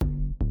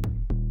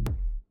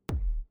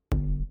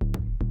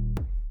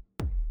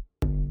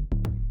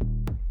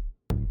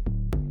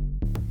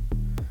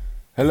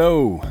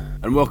Hello,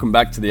 and welcome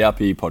back to the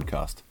RPE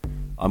podcast.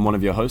 I'm one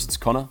of your hosts,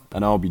 Connor,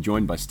 and I'll be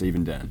joined by Steve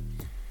and Dan.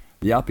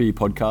 The RPE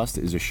podcast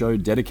is a show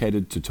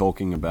dedicated to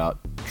talking about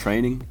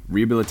training,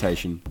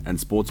 rehabilitation, and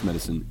sports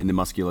medicine in the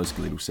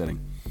musculoskeletal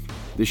setting.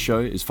 This show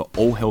is for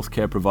all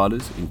healthcare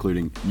providers,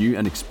 including new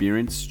and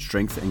experienced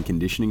strength and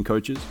conditioning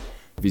coaches,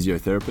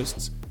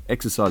 physiotherapists,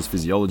 exercise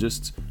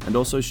physiologists, and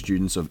also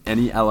students of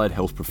any allied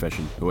health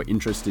profession who are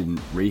interested in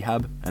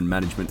rehab and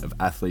management of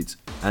athletes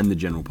and the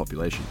general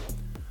population.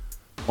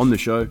 On the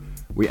show,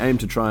 we aim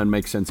to try and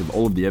make sense of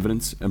all of the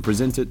evidence and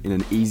present it in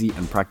an easy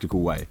and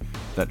practical way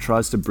that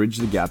tries to bridge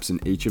the gaps in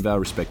each of our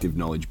respective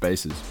knowledge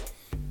bases.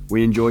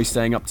 We enjoy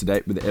staying up to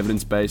date with the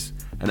evidence base,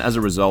 and as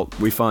a result,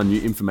 we find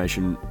new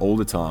information all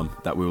the time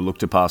that we will look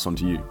to pass on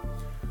to you.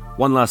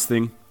 One last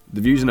thing, the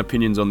views and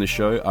opinions on this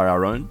show are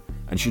our own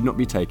and should not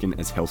be taken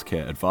as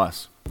healthcare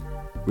advice.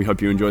 We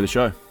hope you enjoy the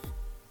show.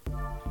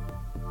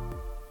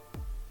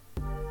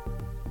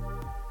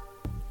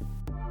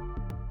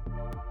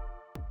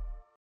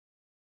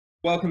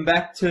 Welcome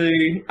back to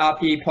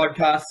RPE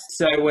podcast.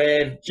 So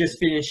we've just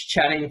finished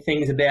chatting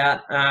things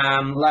about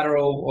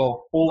lateral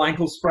or all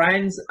ankle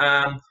sprains.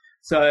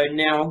 So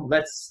now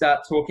let's start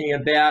talking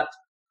about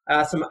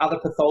some other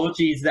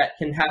pathologies that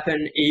can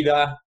happen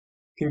either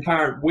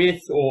concurrent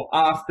with or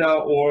after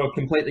or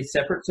completely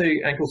separate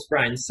to ankle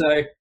sprains.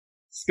 So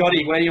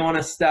Scotty, where do you want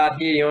to start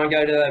here? You want to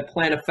go to the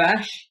plantar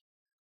fascia?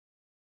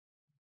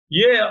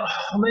 Yeah,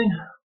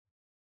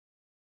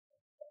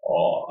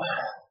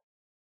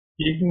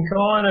 you can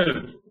kind of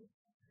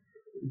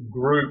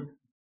group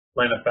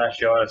plantar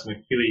fasciitis and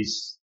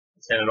Achilles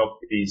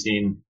tendinopathies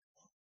in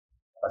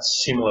a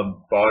similar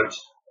boat,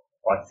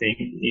 I think,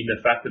 in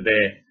the fact that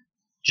they're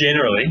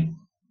generally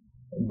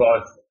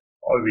both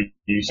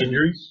overuse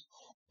injuries.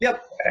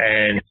 Yep.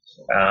 And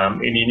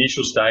in the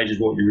initial stages,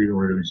 what you really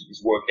want to do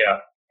is work out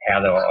how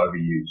they were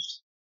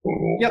overused.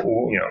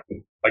 Or,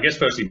 I guess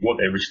firstly what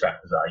their risk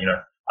factors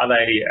are. Are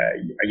they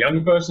a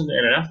younger person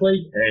and an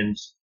athlete and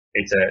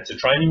it's a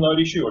training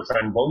load issue or a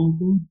training volume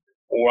thing,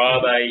 or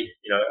are they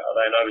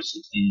an over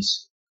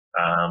 60s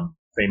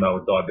female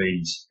with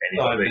diabetes and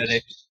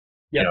diabetes?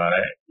 Yep.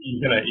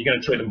 You're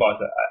gonna treat them both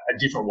a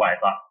different way,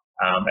 but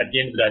at the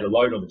end of the day, the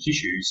load on the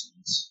tissues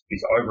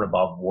is over and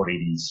above what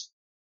it is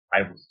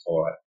able to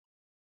tolerate.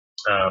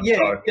 I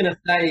was going to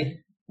say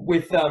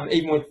with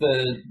even with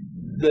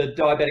the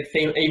diabetic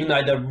female, even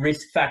though the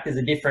risk factors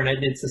are different,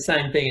 it's the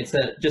same thing. It's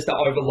just an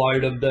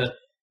overload of the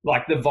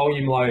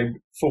volume load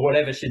for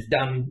whatever she's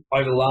done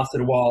over the last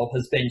little while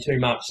has been too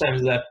much. Same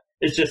as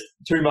it's just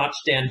too much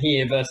down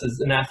here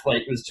versus an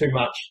athlete was too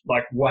much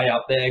way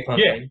up there kind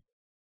of thing.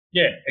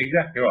 Yeah,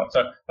 exactly right.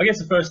 So I guess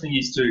the first thing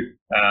is to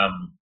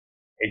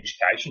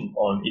education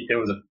on if there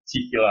was a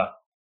particular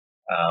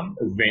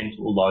event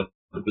or load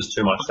that was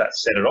too much that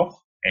set it off,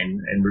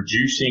 and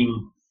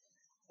reducing,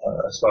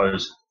 I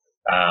suppose,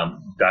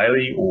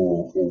 daily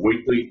or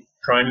weekly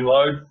training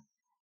load.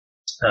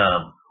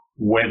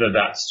 Whether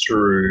that's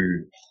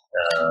through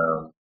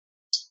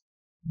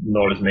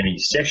not as many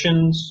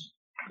sessions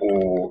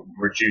or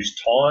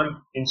reduced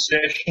time in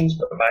sessions,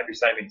 but maybe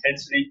same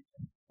intensity,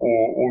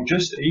 or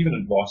just even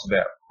advice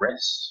about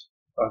rest.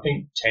 I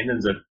think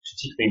tendons are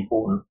particularly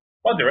important,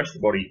 like the rest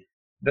of the body,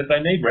 that they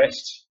need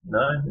rest.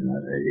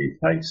 It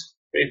takes,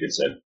 if it's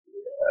a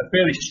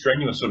fairly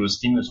strenuous sort of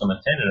stimulus on the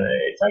tendon,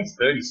 it takes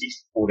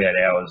 36 to 48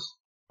 hours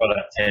for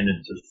that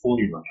tendon to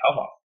fully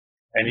recover.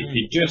 And if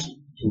you just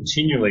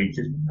continually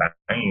just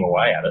banging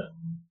away at it,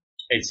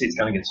 it's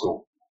going to get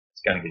sore.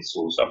 It's going to get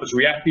sore. So if it's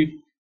reactive,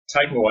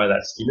 taking away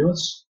that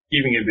stimulus,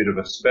 giving it a bit of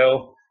a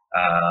spell,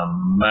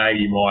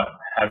 maybe you might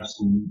give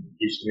some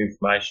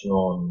information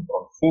on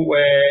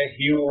footwear,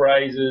 heel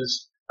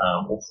raisers,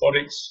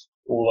 orthotics.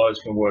 All those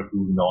can work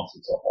really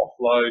nicely to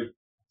offload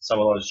some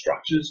of those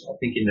structures. I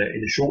think in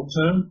the short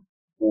term,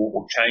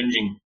 or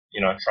changing,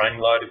 training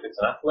load if it's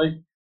an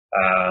athlete,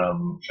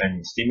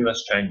 changing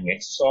stimulus, changing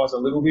exercise a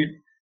little bit,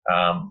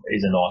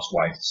 is a nice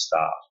way to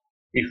start.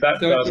 If that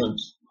doesn't...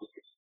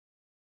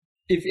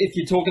 If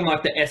you're talking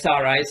like the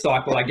SRA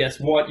cycle, I guess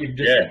what you've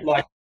just,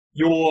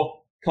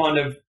 your kind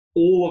of,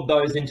 all of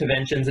those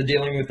interventions are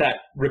dealing with that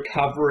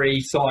recovery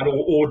side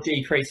or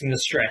decreasing the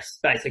stress,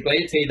 basically.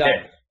 It's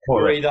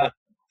either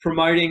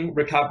promoting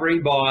recovery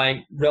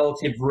by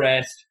relative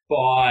rest,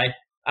 by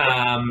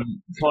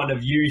kind of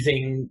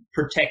using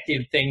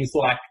protective things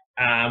like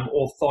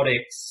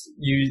orthotics,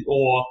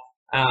 or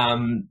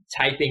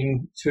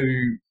taping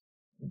to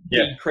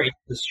decrease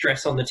the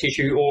stress on the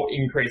tissue or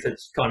increase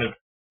its kind of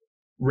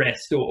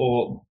rest,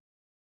 or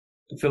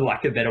for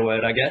lack of a better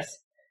word, I guess.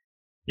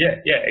 Yeah,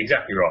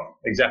 exactly right.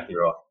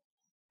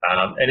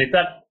 And if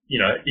that,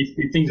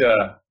 if things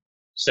are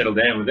settled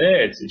down with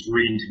there, it's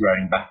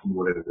reintegrating back into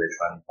whatever their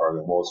training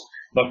program was.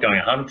 Not going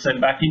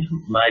 100% back into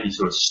it, maybe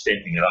sort of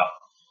stepping it up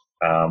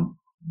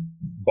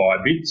by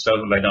a bit so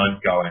that they don't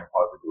go and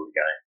overdo it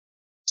again.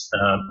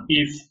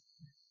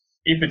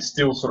 If it's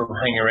still sort of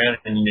hanging around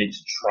and you need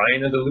to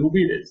train it a little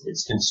bit,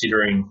 it's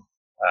considering,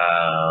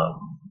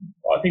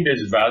 I think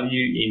there's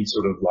value in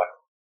sort of like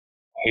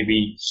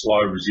heavy,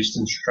 slow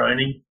resistance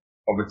training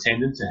of a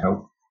tendon to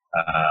help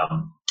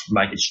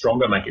make it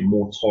stronger, make it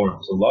more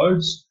tolerant to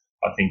loads.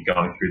 I think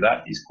going through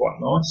that is quite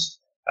nice.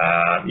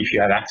 If you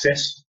have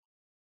access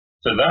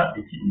to that,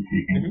 if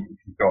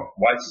you've got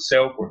weights to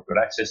sell, or if you've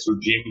got access to a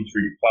gym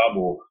through your club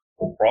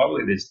or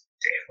privately, there's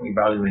definitely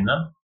value in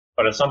that.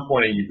 But at some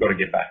point, you've got to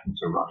get back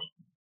into running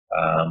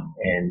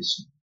and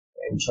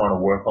trying to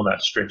work on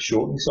that stretch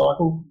shortening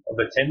cycle of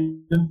the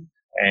tendon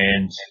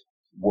and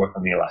work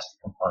on the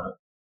elastic component.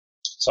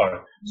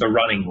 So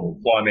running or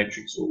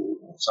plyometrics or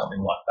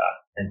something like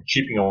that, and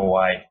chipping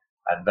away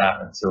at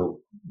that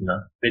until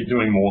they're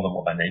doing more than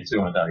what they need to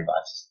on a daily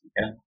basis.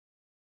 Okay?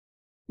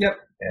 Yep.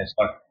 Yeah.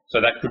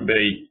 So that could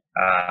be.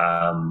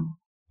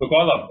 Look,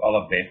 I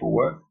love barefoot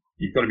work.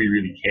 You've got to be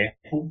really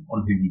careful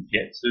on who you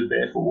get to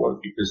barefoot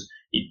work, because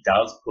it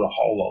does put a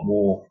whole lot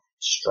more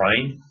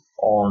strain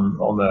on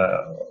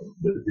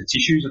the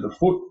tissues of the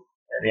foot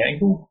and the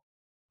ankle,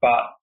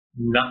 but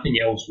nothing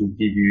else will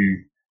give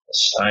you the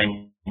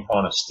same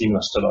kind of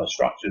stimulus to those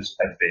structures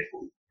as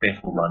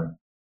barefoot running.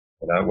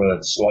 Whether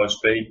it's slow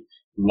speed,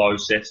 low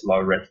sets,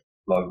 low rep,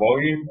 low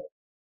volume,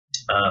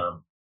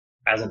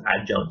 as an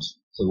adjunct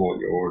to what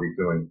you're already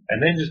doing,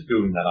 and then just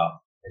building that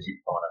up as you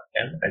kind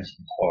of as you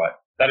can tolerate.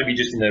 That'll be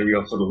just in the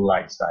real sort of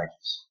late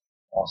stages.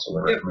 I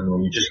sort of recommend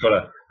when you just got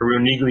a real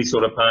niggly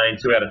sort of pain,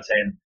 2 out of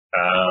 10,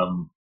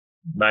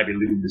 maybe a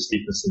little bit of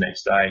stiffness the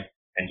next day,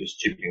 and just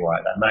chipping away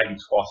at that. Maybe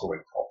twice a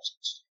week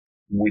tops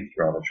with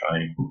your other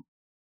training.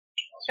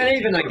 And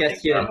even I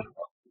guess you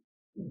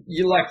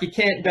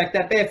can't back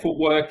that barefoot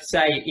work,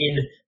 say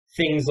in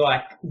things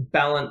like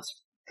balance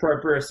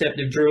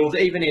proprioceptive drills,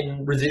 even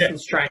in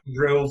resistance training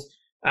drills,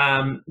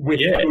 with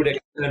good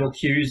external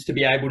cues to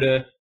be able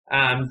to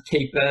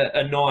keep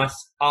a nice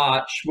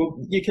arch. Well,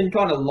 you can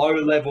kind of low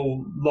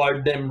level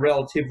load them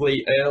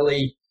relatively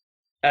early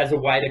as a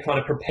way to kind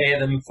of prepare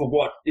them for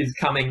what is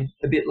coming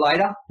a bit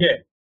later.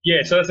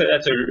 Yeah. So that's a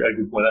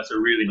good point. That's a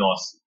really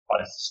nice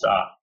place to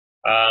start.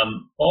 I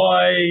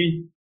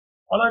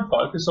don't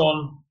focus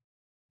on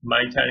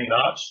maintaining an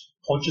arch,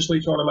 consciously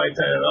trying to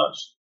maintain an arch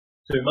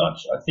too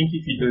much. I think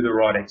if you do the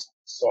right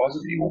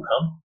exercises, it will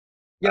come.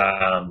 Yep.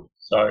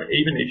 So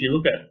even if you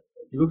look at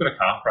a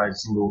calf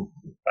raise, single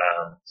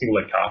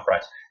leg calf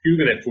raise, if you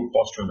look at their foot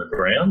posture on the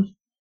ground,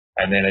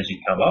 and then as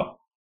you come up,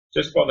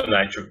 just by the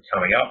nature of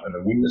coming up and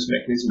the windlass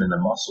mechanism and the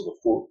muscle of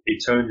the foot,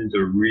 it turns into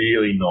a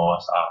really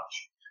nice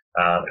arch,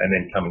 and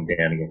then coming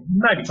down again.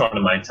 Maybe trying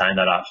to maintain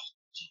that arch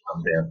as you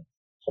come down.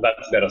 So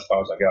that's about as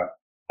far as I go.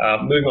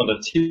 Moving on to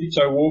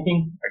tiptoe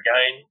walking,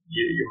 again,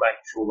 you're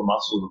making sure the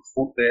muscles of the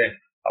foot there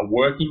are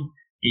working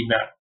in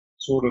that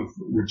sort of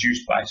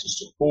reduced base of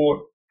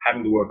support,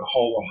 having to work a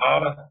whole lot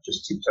harder,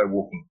 just tiptoe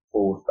walking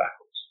forwards,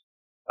 backwards.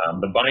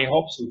 The bunny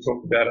hops we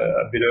talked about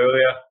a bit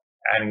earlier,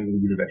 adding a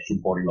little bit of extra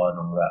body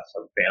load onto that,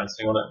 so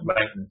bouncing on it,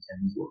 making the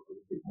tendons work a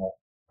little bit more.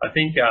 I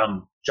think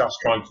just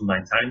trying to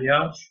maintain the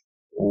arch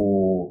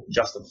or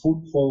just the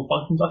foot form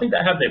functions, I think they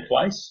have their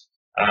place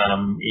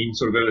in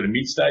sort of early to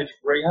mid-stage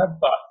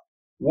rehab, but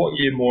what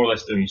you're more or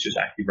less doing is just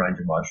active range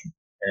of motion.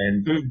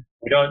 And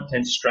we don't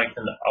tend to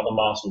strengthen other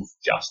muscles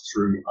just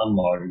through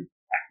unloaded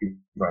active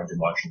range of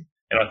motion.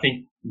 And I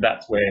think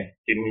that's where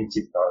getting in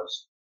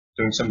tiptoes,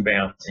 doing some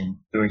bouncing,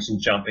 doing some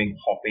jumping,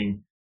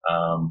 hopping,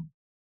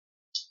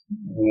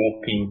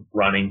 walking,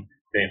 running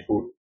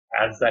barefoot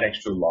adds that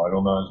extra load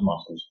on those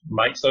muscles,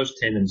 makes those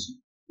tendons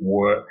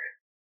work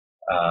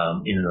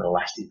in an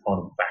elastic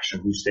kind of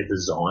fashion, which they're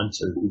designed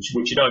to,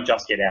 which you don't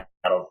just get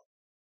out of,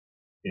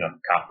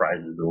 calf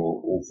raises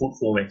or foot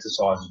form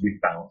exercises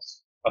with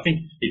balance. I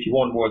think if you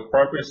want to work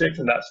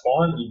proprioception, that's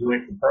fine. You're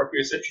doing it for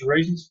proprioception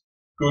reasons.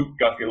 Good,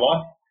 go for your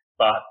life.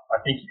 But I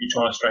think if you're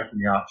trying to strengthen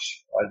the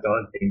arch, I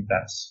don't think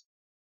that's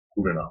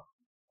good enough.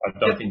 I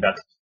don't think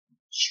that's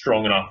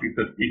strong enough if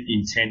the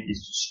intent is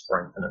to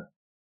strengthen it.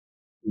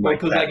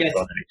 Because I guess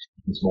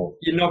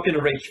you're not going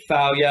to reach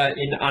failure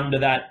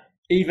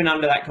even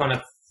under that kind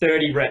of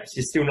 30 reps,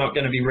 you're still not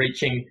going to be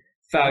reaching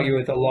failure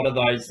with a lot of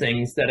those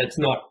things, that it's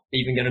not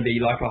even going to be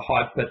like a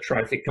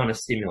hypertrophic kind of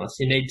stimulus.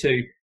 You need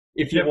to,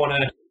 if you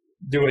want to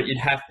do it, you'd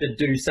have to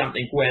do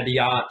something where the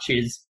arch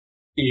is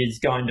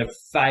going to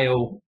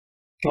fail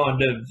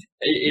kind of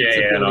its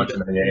ability to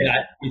do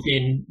that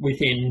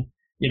within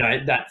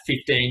that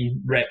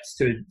 15 reps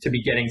to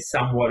be getting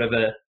somewhat of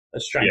a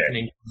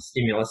strengthening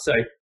stimulus.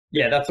 So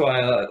that's why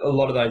a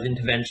lot of those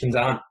interventions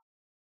aren't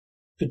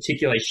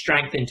particularly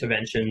strength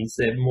interventions.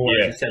 They're more,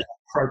 as you said,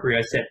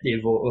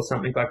 proprioceptive or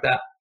something like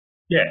that.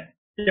 Yep,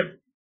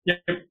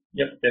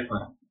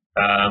 definitely.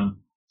 And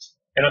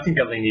I think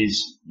the other thing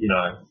is,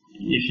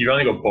 if you've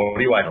only got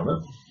body weight on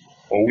it,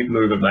 or with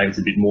movement maybe it's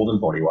a bit more than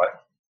body weight,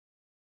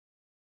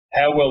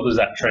 how well does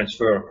that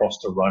transfer across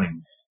to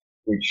running,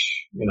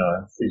 which,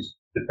 is,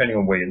 depending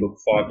on where you look,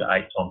 5 to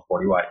 8 times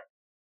body weight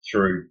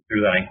through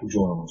that ankle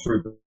joint or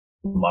through the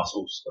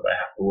muscles that they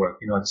have to work.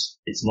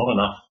 It's not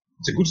enough.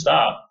 It's a good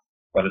start,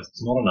 but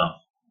it's not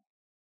enough.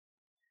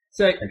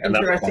 So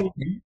interesting.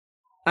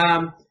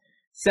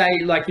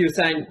 Say, like you were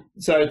saying,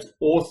 so it's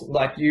awesome.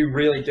 Like you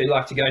really do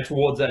like to go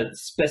towards a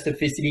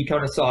specificity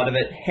kind of side of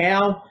it.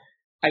 How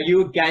are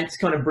you against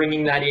kind of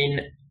bringing that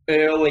in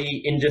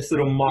early in just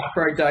little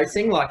micro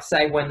dosing, like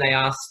say when they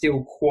are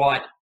still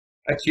quite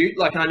acute?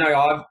 Like I know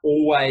I've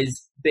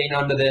always been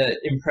under the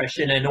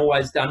impression and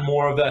always done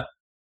more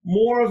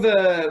of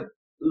a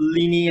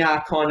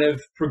linear kind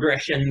of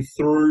progression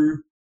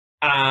through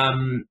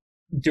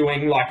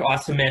doing like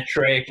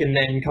isometric and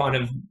then kind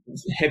of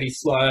heavy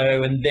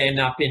slow and then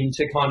up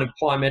into kind of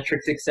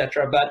plyometrics,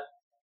 etc. But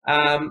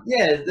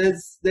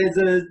there's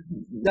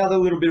another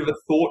little bit of a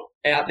thought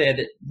out there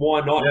that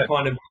why not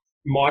kind of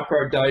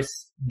micro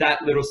dose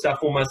that little stuff,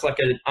 almost like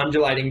an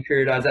undulating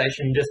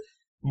periodization, just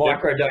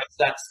micro dose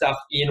that stuff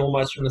in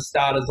almost from the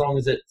start, as long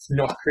as it's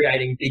not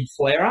creating big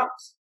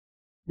flare-ups.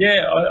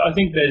 Yeah, I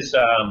think there's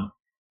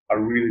a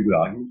really good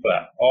argument for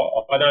that.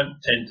 I don't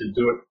tend to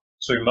do it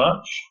too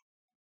much.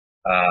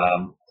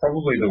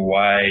 Probably the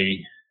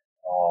way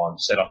I'm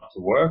set up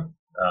to work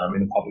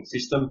in the public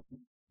system,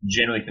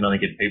 generally can only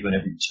get people in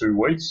every 2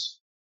 weeks,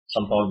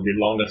 sometimes a bit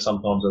longer,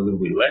 sometimes a little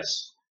bit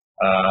less.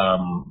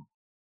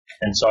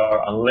 And so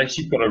unless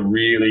you've got a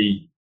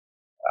really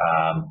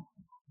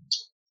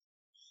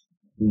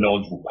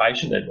knowledgeable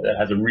patient that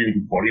has a really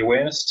good body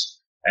awareness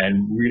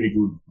and really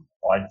good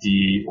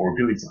idea or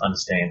ability to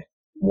understand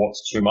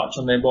what's too much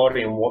on their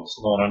body and what's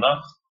not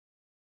enough,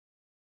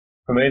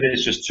 for me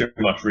there's just too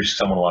much risk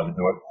someone will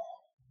overdo it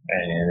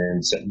and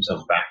then set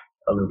themselves back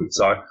a little bit.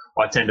 So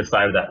I tend to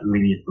favour that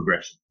linear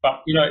progression.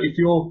 But if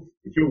you're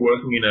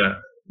working in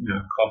a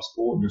club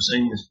sport and you're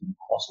seeing this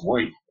twice a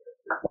week,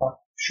 well,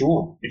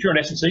 sure. If you're an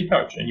S&C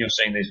coach and you're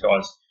seeing these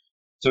guys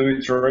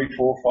 2, 3, 4,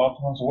 5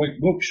 times a week,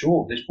 look,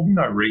 sure, there's probably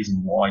no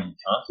reason why you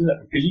can't do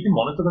that, because you can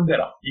monitor them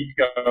better. You can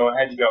go,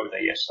 how'd you go with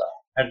that yesterday?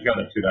 How'd you go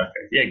with that 2 days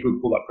ago? Yeah,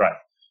 good, pull up, great.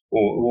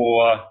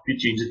 Or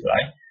bit ginger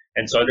today.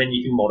 And so then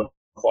you can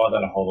modify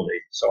that a whole lot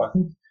easier. So I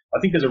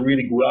think there's a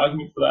really good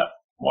argument for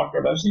that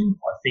microdosing.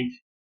 I think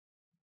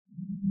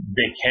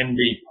there can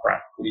be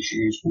practical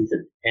issues with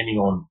it depending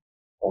on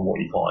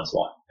what your client's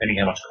like, depending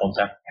how much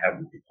contact you have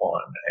with your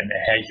client and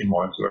how you can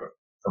monitor it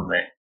from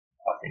there,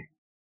 I think.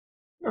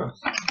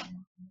 Nice.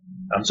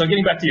 So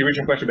getting back to the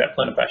original question about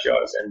plantar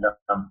fasciitis and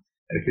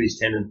Achilles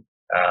tendon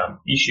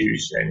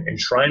issues and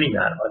training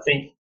that, I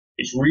think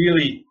it's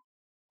really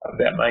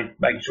about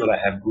making sure they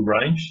have good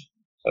range.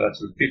 So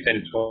that's 15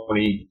 to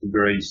 20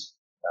 degrees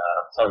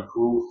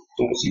total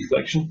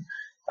dorsiflexion.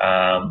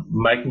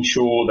 Making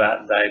sure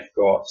that they've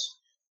got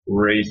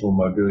reasonable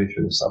mobility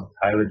through the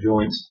subtalar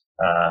joints.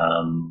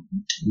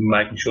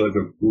 Making sure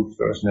they've got good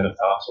first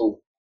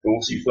metatarsal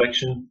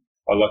dorsiflexion.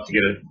 I like to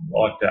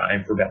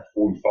aim for about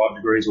 45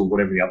 degrees or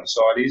whatever the other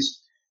side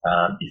is.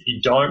 If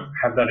you don't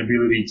have that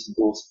ability to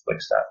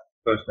dorsiflex that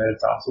first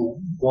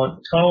metatarsal joint,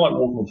 it's kind of like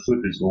walking with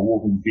flippers or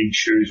walking big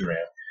shoes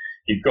around.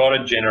 You've got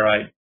to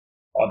generate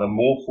either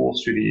more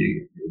force through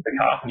the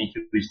calf and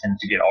Achilles tendon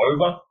to get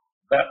over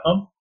that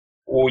hump,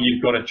 or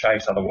you've got to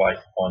chase other ways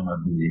to find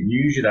mobility.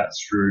 Usually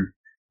that's through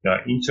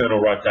internal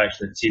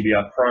rotation of the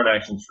tibia,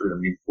 pronation through the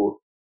midfoot,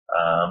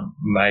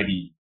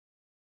 maybe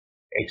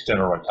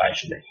external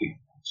rotation of the hip.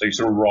 So you're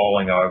sort of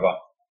rolling over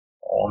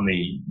on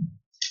the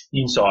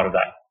inside of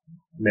that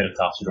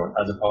metatarsal joint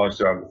as opposed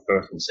to over the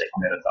first and second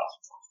metatarsal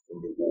joints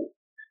from the wall.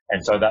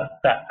 And so that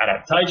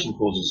adaptation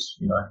causes,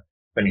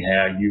 depending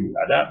how you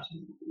adapt,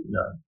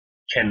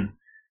 can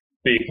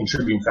be a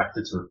contributing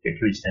factor to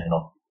Achilles tendon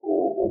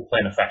or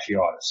plantar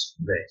fasciitis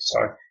there.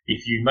 So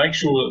if you make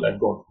sure that they've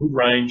got good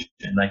range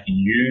and they can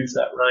use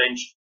that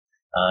range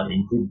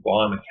in good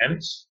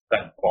biomechanics,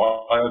 that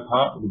bio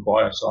part of the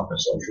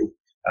biopsychosocial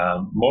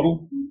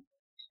model,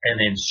 and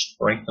then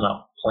strengthen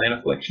up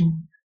plantar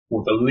flexion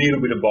with a little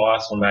bit of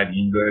bias on maybe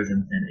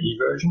inversion and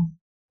eversion,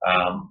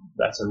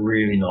 that's a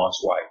really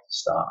nice way to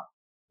start.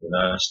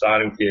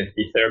 Starting with your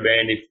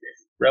TheraBand if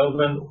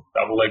relevant,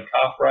 double leg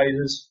calf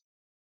raises,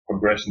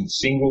 progressing to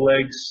single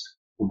legs,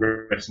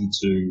 progressing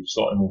to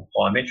slightly more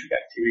plyometric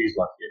activities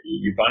like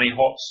your bunny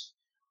hops,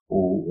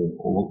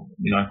 or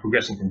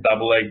progressing from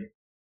double leg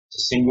to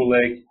single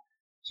leg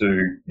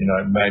to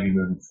maybe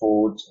moving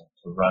forward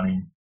to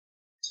running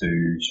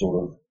to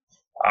sort of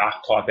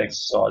arc type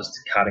exercises to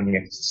cutting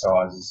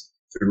exercises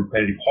to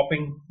repetitive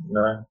hopping,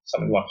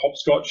 something like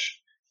hopscotch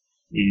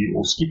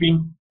or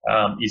skipping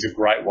is a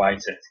great way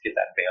to get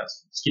that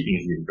bounce. Skipping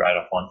is really great,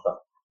 I find, for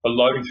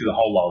loading through the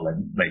whole lower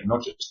leg,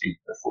 not just the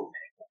foot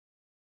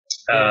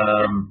and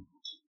ankle.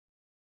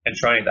 And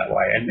training that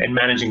way and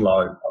managing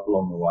load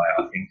along the way,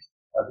 I think,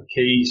 are the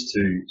keys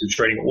to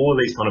treating all of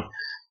these kind of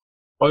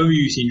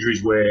overuse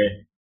injuries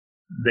where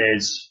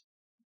there's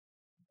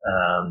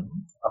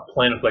a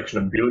plantar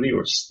flexion ability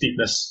or a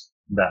stiffness,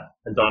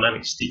 a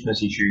dynamic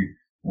stiffness issue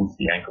with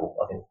the ankle.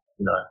 I think,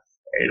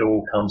 it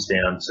all comes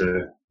down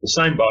to the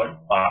same boat,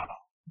 but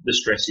the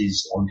stress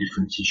is on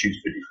different tissues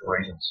for different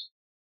reasons.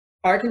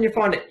 I reckon you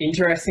find an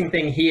interesting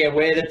thing here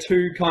where the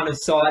two kind of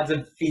sides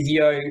of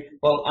physio,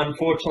 well,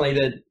 unfortunately,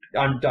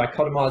 I'm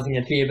dichotomizing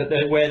it here, but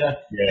where the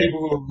people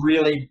who are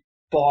really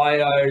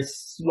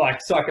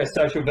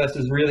psychosocial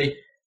versus really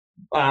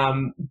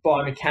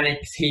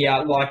biomechanics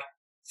here, like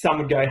some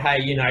would go,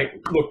 hey, you know,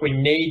 look, we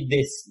need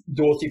this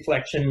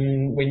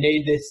dorsiflexion, we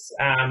need this,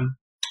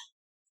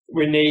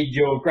 we need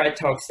your great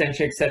toe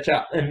extension,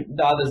 etc. And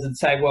the others would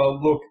say,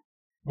 well, look,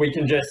 we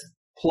can just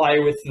play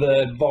with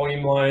the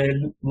volume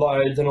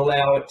loads and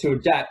allow it to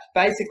adapt.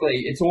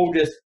 Basically, it's all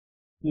just,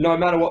 no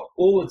matter what,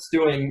 all it's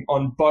doing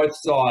on both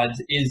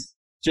sides is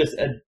just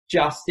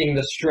adjusting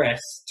the stress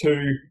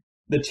to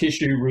the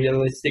tissue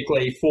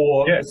realistically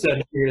for a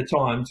certain period of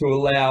time to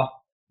allow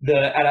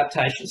the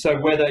adaptation. So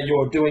whether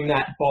you're doing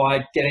that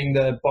by getting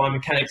the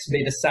biomechanics to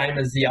be the same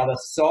as the other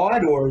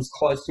side or as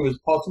close to as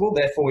possible,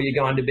 therefore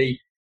you're going to be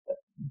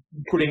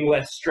putting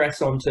less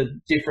stress onto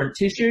different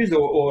tissues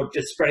or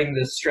just spreading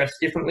the stress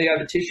differently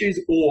over tissues,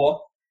 or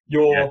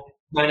you're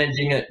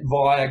managing it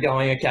via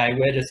going, okay,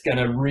 we're just going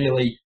to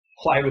really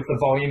play with the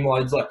volume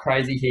loads like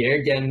crazy here.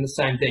 Again, the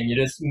same thing.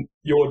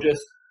 You're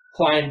just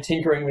playing,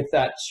 tinkering with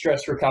that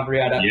stress recovery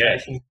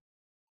adaptation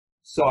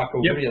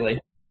cycle, really.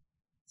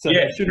 So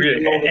there shouldn't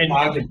be all the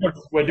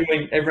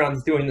targets.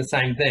 Everyone's doing the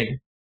same thing.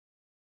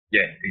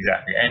 Yeah,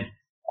 exactly. And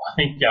I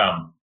think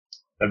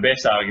the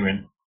best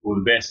argument or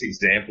the best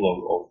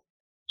example of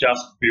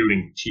just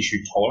building tissue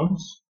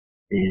tolerance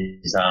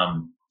is,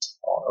 I'm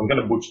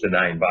going to butcher the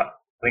name, but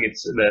I think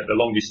it's the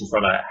long distance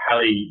runner,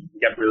 Haile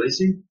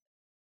Gabrielsi.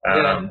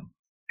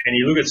 And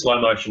you look at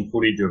slow motion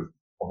footage of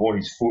what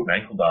his foot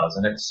and ankle does,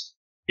 and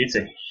it's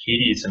a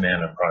hideous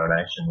amount of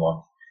pronation.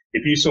 Like,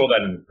 if you saw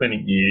that in the clinic,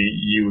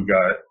 you would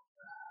go,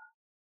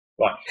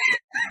 like,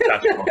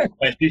 that's wrong.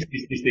 This,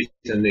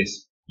 and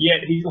this. Yeah,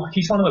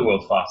 he's one of the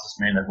world's fastest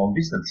men at long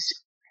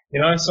distance. You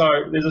know, so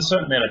there's a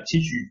certain amount of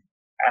tissue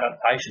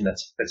adaptation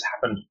that's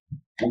happened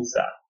with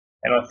that.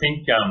 And I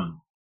think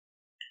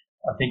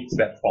it's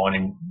about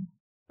finding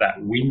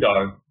that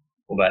window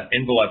or that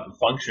envelope of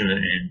function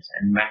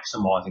and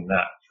maximising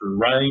that through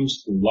range,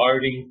 through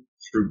loading,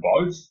 through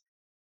both,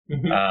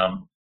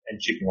 and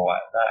chipping away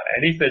at that.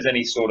 And if there's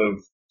any sort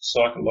of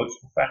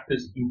psychological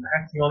factors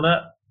impacting on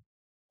that,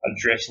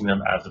 addressing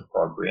them as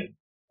appropriate.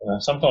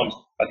 Sometimes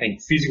I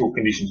think physical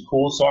conditions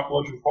cause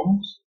psychological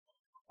problems.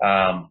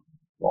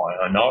 Well,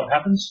 I know it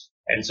happens.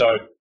 And so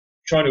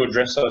trying to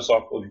address those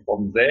psychological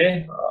problems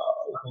there,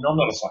 I'm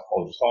not a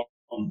psychologist.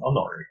 I'm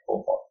not really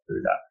qualified to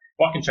do that.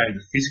 If I can change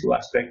the physical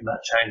aspect and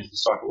that changes the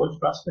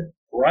psychological aspect,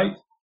 great.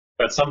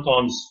 But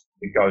sometimes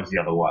it goes the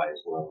other way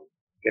as well,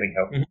 getting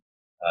help.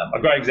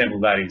 A great example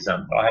of that is I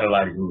had a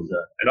lady who was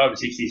an over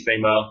 60s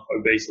female,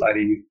 obese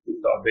lady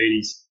with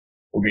diabetes,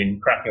 who'd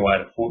been cracking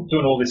away at her foot,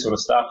 doing all this sort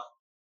of stuff.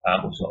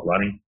 Well, she's not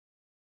running.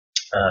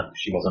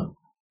 She wasn't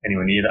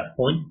anywhere near that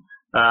point.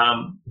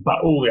 But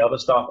all the other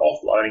stuff,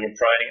 offloading and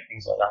training and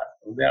things like that,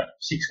 for about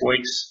 6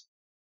 weeks,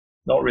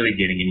 not really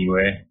getting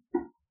anywhere.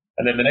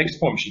 And then the next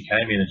point she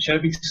came in and she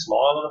had a big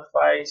smile on her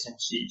face and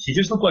she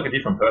just looked like a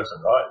different person,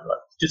 right?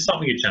 Like, just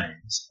something had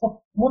changed.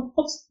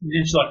 What's,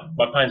 she's like,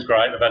 my pain's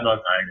great, I've had no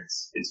pain,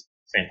 it's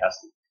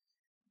fantastic.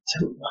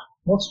 So,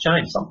 what's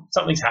changed?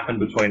 Something's happened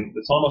between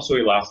the time I saw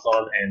you last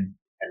time and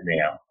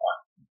now.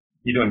 Like,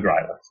 you're doing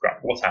great, that's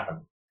great. What's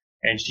happened?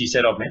 And she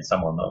said, I've met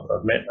someone.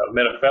 I've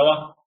met a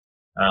fella.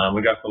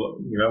 We go for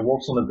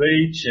walks on the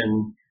beach,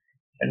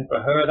 and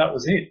for her that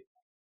was it.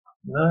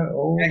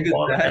 All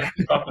the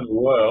stuff in the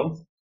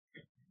world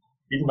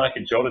didn't make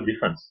a jot of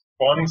difference.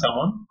 Finding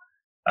someone,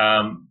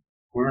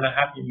 we're in a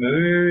happy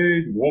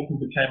mood. Walking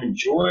became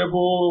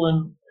enjoyable,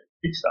 and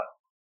big stuff.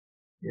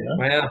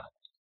 Wow.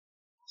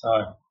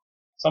 So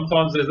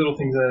sometimes there's little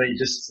things that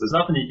there's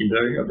nothing you can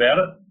do about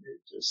it. It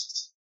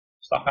just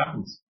stuff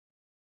happens.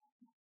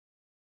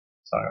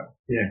 So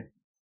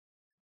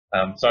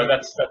so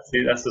that's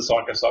the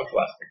psychosocial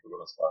aspect of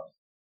it, I suppose.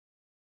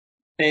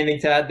 Anything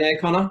to add there,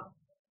 Connor? On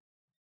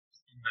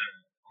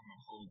the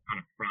whole kind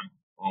of front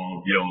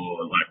of your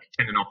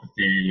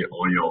tendinopathy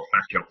or your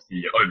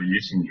fasciopathy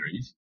overuse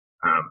injuries,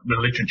 the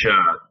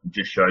literature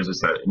just shows us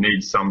that it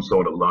needs some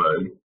sort of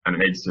load and it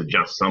needs to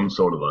adjust some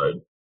sort of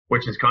load,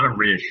 which is kind of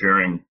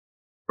reassuring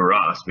for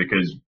us,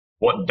 because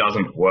what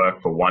doesn't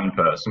work for one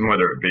person,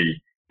 whether it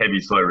be heavy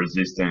slow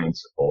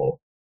resistance or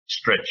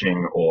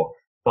stretching or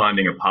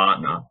finding a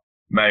partner,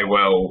 may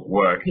well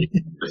work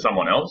for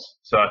someone else.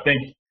 So I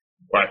think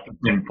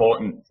it's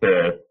important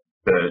to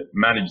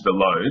manage the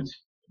loads,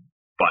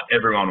 but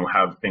everyone will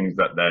have things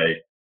that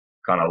they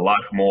kind of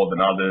like more than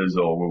others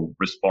or will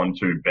respond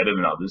to better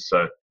than others.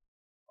 So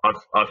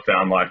I've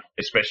found,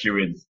 especially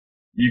with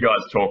you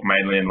guys talk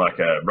mainly in like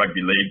a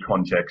rugby league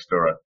context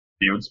or a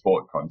field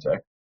sport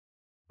context,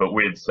 but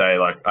with say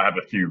I have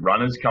a few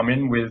runners come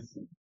in with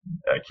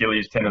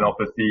Achilles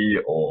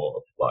tendinopathy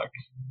or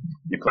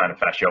your plantar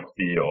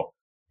fasciopathy or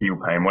heel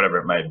pain, whatever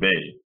it may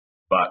be,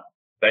 but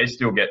they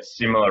still get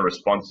similar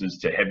responses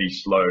to heavy,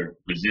 slow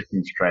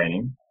resistance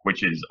training,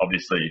 which is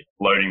obviously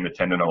loading the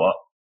tendon a lot,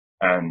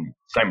 and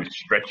same with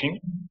stretching.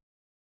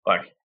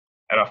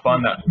 And I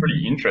find that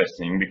pretty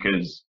interesting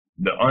because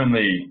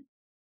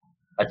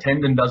a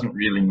tendon doesn't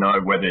really know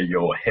whether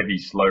you're heavy,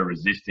 slow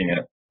resisting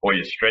it or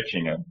you're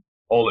stretching it.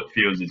 All it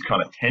feels is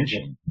kind of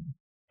tension,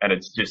 and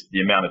it's just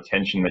the amount of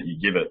tension that you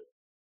give it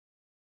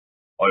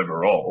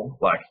overall.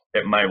 Like,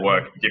 it may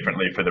work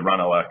differently for the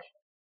runner. Like,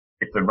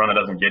 if the runner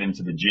doesn't get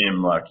into the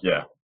gym, like,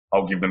 yeah,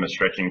 I'll give them a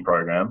stretching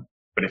program.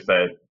 But if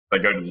they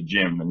go to the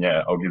gym, then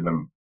yeah, I'll give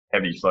them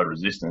heavy, slow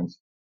resistance.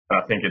 And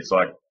I think it's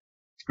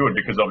good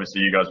because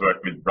obviously you guys work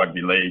with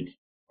rugby league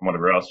and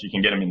whatever else. You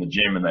can get them in the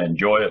gym and they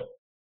enjoy it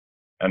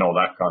and all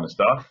that kind of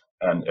stuff.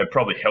 And it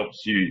probably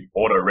helps you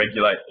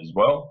auto-regulate as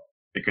well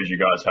because you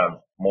guys have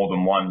more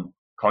than one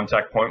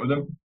contact point with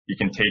them. You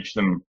can teach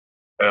them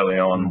early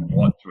on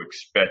what to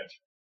expect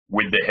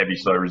with the heavy,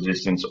 slow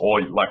resistance,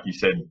 or like you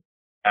said,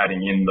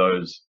 adding in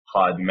those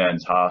high demand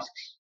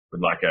tasks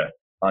with like a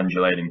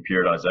undulating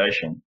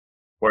periodization.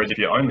 Whereas if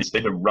you only see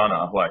the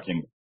runner, like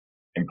in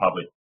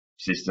public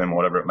system or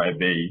whatever it may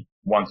be,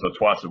 once or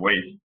twice a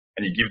week,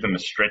 and you give them a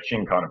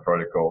stretching kind of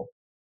protocol,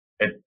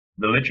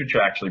 the literature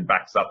actually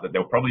backs up that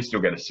they'll probably still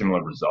get a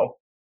similar result.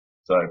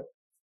 So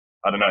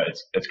I don't know,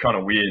 it's kind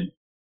of weird.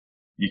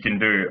 You can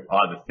do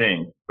either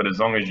thing, but as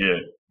long as you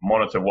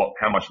monitor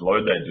how much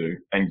load they do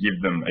and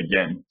give them,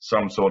 again,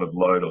 some sort of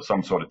load or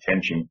some sort of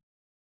tension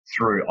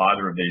through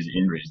either of these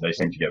injuries, they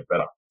seem to get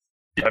better.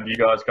 Have you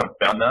guys kind of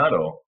found that,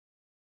 or?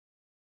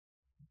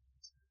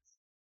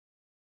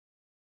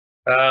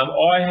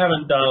 I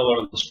haven't done a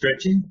lot of the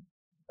stretching,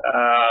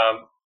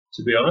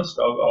 to be honest.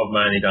 I've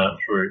mainly done it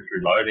through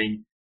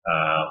loading,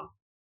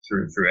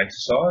 through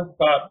exercise.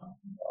 But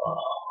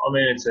I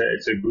mean,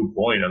 it's a good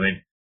point. I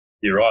mean,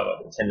 you're right.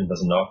 Like the tendon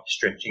doesn't know if it's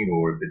stretching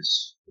or if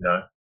it's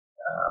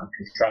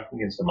contracting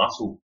against the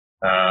muscle.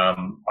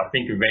 I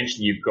think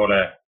eventually you've got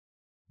to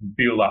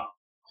build up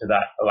to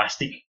that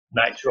elastic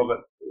nature of it,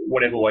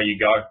 whatever way you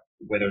go,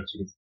 whether it's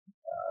sort of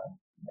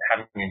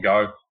having a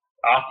go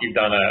after you've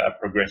done a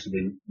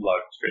progressively low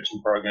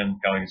stretching program,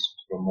 going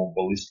to a more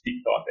ballistic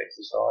type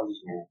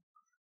exercises,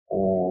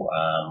 or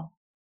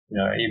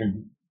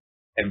even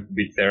a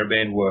bit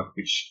TheraBand work,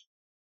 which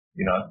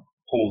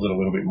pulls it a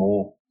little bit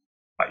more.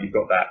 But you've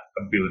got that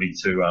ability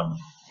to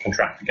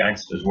contract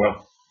against it as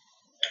well.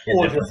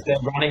 Or just their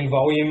running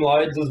volume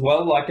loads as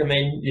well. Like, I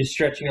mean, you're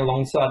stretching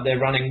alongside their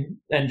running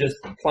and just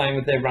playing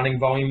with their running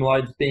volume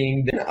loads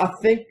being there. I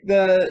think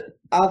the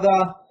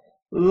other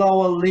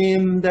lower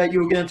limb that you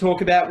were going to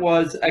talk about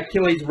was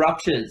Achilles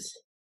ruptures.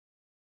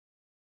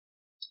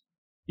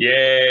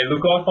 Yeah,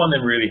 look, I find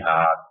them really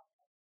hard.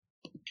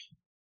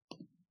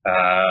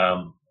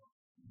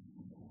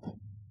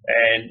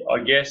 And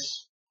I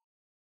guess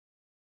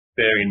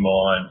bear in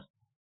mind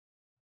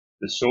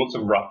the sorts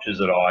of ruptures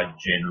that I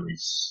generally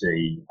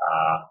see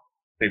are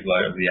people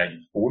over the age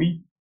of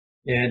 40.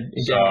 Yeah.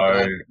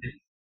 So,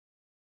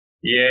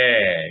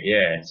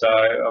 yeah. So,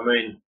 I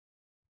mean,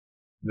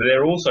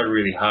 they're also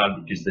really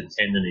hard because the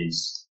tendon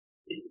is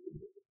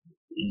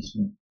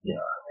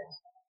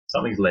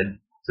something's led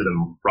to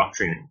them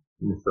rupturing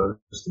in the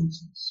first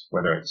instance,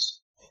 whether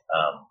it's,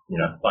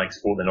 playing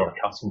sport they're not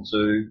accustomed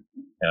to,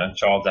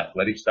 child's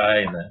athletics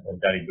day and the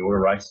daddy-daughter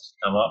races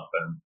come up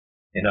and,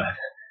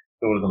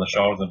 daughter's on the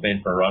shoulders and been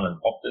for a run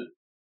and popped it,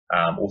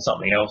 or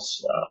something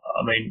else.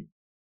 I mean,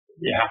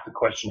 you have to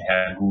question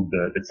how good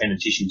the tendon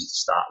tissue is to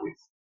start with.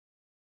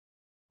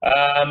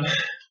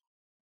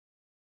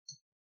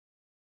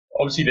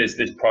 Obviously,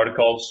 there's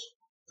protocols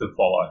to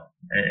follow,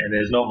 and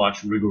there's not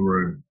much wiggle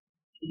room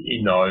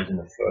in those in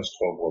the first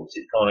 12 weeks.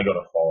 You've kind of got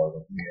to follow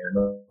them.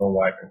 Not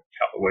wait for a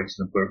couple of weeks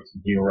in the burpees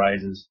and heel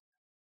raises,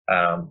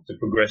 to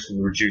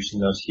progressively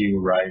reducing those heel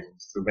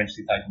raises, to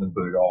eventually taking the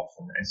boot off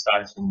and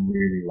starting some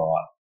really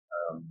light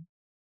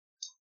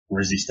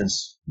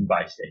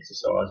resistance-based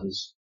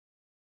exercises.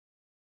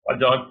 I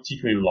don't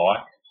particularly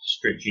like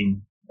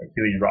stretching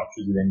Achilles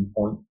ruptures at any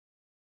point.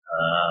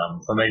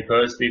 For me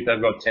personally, if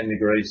they've got 10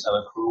 degrees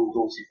subacromial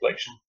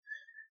dorsiflexion,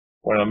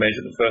 when I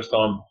measured it the first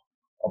time,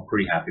 I'm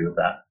pretty happy with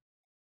that.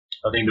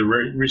 I think the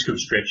risk of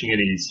stretching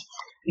it is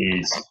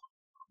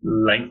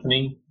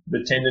lengthening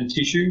the tendon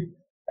tissue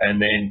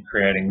and then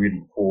creating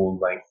really poor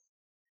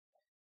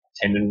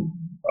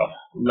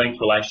length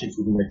relationships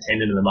within the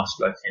tendon and the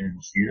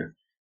musculotendinous unit,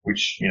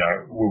 which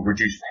will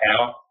reduce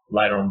power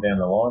later on down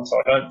the line. So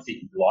I don't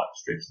particularly like to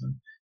stretch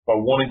them. If I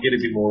want to get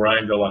a bit more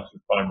range, I like to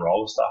foam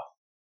roller stuff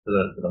for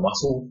the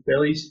muscle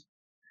bellies,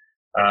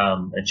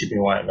 and chipping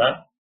away at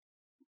that.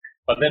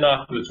 But then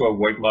after the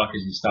 12-week mark,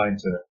 as you're starting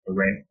to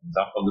ramp things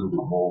up a little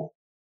bit more,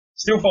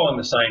 still following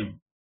the same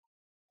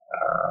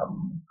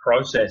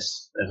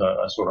process as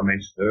I sort of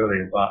mentioned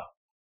earlier, but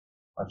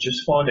I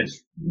just find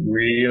it's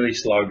really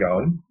slow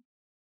going,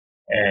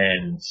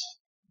 and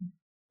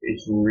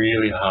it's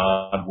really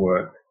hard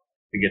work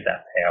to get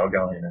that power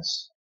going in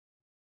us.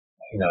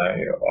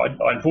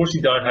 I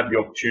unfortunately don't have the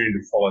opportunity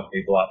to follow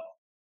people up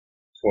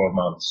 12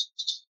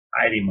 months,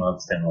 18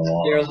 months down the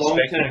line. They're a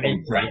long-term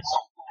impact.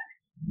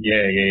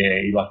 Yeah.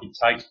 Like, it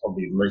takes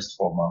probably at least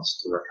 12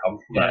 months to recover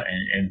from that.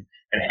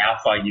 And how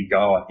far you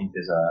go, I think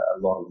there's a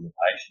lot of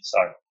limitations. So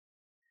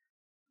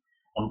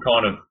I'm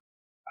kind of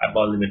at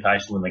my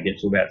limitation when they get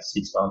to about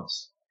 6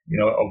 months,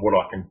 of what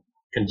I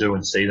can do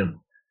and see them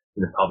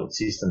in the public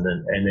system.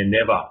 And they're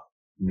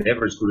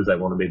never as good as they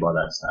want to be by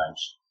that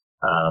stage.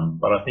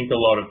 But I think a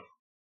lot of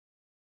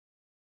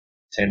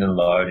tendon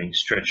loading,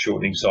 stretch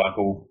shortening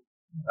cycle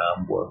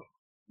work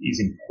is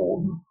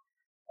important,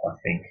 I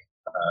think.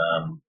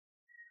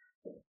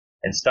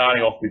 And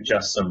starting off with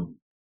just some,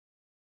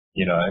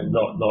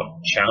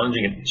 not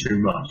challenging it too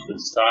much, but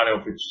starting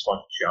off with just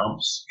like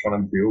jumps,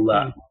 trying to build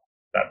that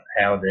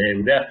power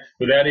there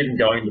without even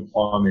going to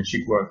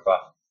plyometric work,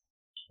 but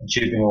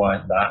chipping away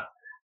at that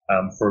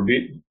for a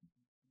bit,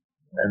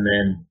 and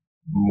then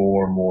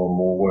more and more and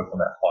more work on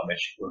that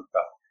plyometric work.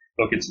 But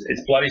look,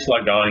 it's bloody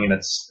slow going, and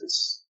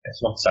it's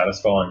not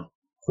satisfying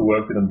to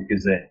work with them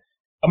because the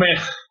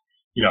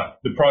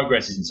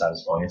progress isn't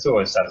satisfying. It's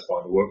always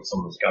satisfying to work with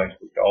someone that's going to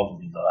put goals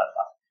and things like that.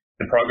 But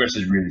the progress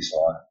is really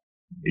slow.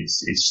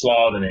 It's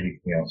slower than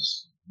anything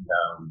else.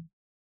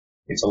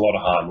 It's a lot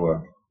of hard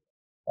work.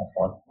 I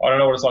don't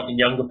know what it's like in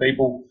younger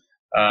people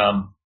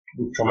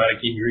with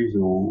traumatic injuries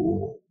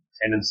or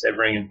tendon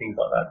severing and things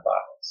like that, but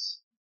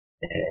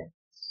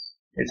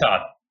it's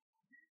hard.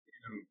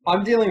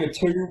 I'm dealing with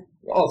two.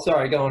 Oh,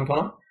 sorry, go on,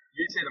 Connor.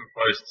 Do you see them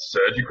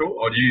post-surgical,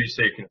 or do you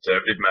see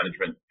conservative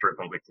management through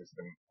public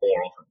system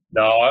more often?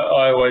 No,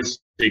 I always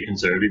see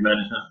conservative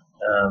management.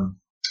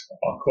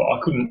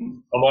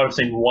 I might have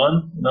seen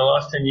one in the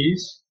last 10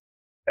 years,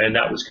 and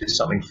that was because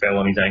something fell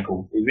on his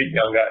ankle. He was a bit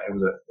younger,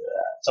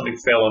 something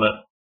fell on it,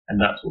 and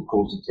that's what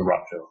caused it to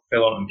rupture.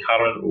 Fell on it and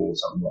cut it or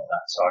something like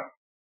that. So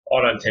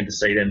I don't tend to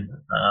see them.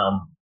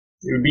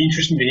 It would be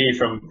interesting to hear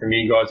from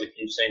you guys if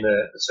you've seen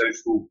the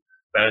surgical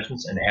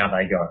managements and how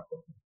they go.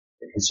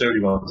 The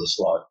conservative ones are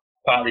slow,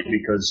 partly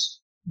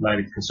because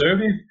maybe it's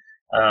conservative,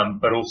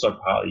 but also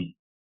partly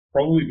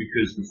probably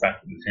because the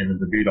fact that the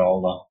tendon's a bit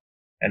older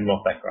and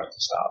not that great to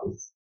start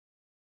with.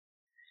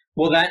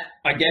 Well,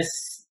 I guess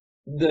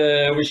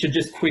we should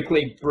just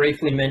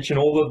briefly mention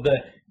all of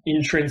the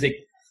intrinsic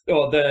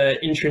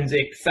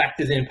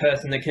factors in a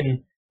person that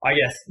can, I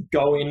guess,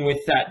 go in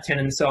with that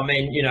tendon. So, I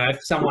mean, if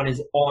someone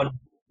is on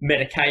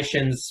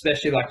medications,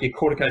 especially like your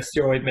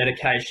corticosteroid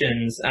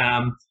medications,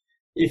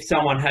 if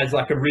someone has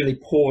like a really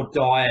poor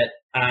diet,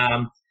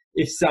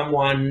 if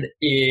someone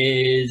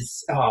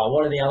is,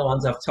 what are the other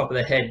ones off the top of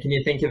the head? Can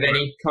you think of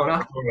any,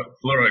 Connor?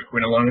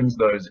 Fluoroquinolones,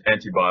 those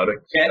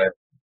antibiotics,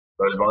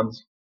 those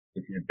ones.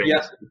 If you've been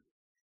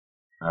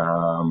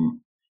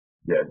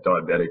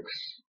diabetics.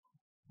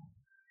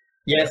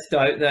 Yes,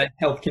 the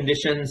health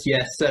conditions.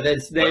 Yes, so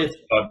there's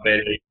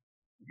diabetic,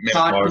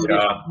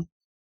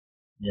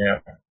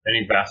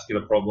 any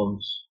vascular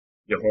problems,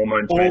 your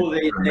hormone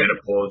changes,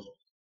 menopause.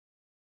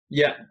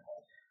 Yeah,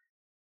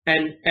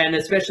 and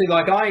especially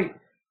like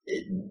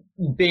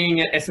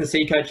being an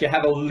S&C coach, you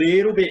have a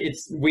little bit.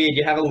 It's weird.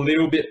 You have a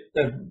little bit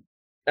of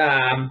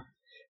a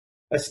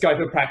scope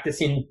of practice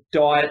in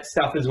diet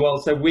stuff as well.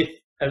 So with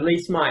at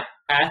least my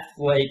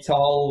athletes,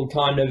 I'll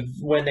kind of,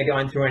 when they're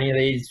going through any of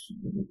these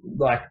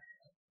like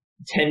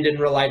tendon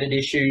related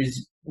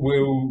issues,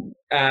 we'll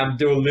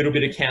do a little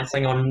bit of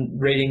counselling on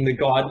reading the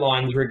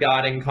guidelines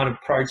regarding kind of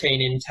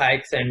protein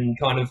intakes and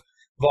kind of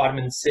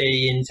vitamin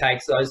C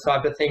intakes, those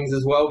type of things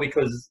as well,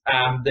 because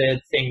they're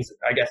things,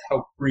 I guess,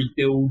 help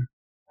rebuild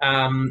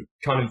kind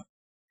of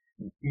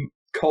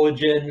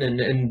collagen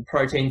and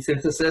protein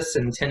synthesis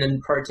and tendon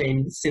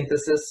protein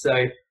synthesis.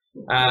 So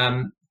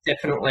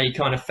definitely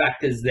kind of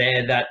factors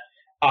there that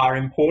are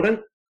important.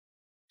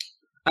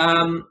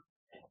 And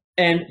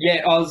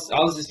yeah, I was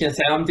just going to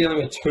say, I'm dealing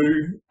with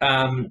two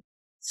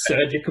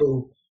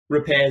surgical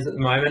repairs at the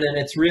moment, and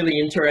it's really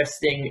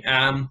interesting.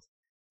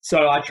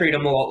 So I treat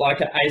them a lot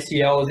like an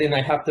ACL, as in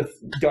they have to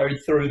go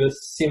through the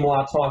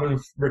similar time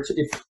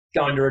if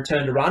going to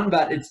return to run.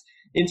 But it's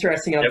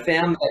interesting. I've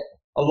found that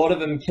a lot of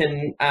them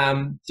can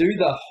do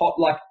the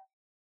like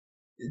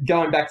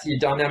going back to your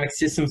dynamic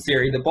systems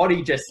theory, the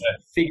body just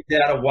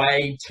figured out a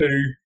way to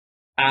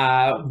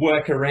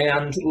work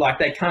around, like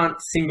they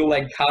can't single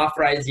leg calf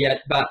raise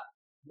yet, but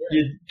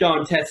you go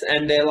and test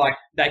and they're like,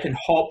 they can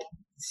hop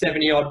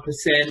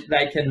 70-odd%,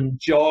 they can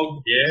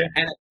jog,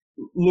 and it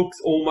looks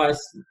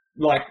almost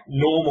like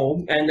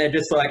normal, and they're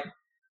just like,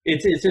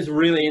 it's just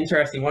really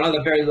interesting. One of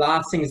the very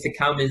last things to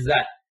come is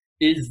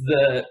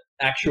the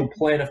actual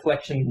plantar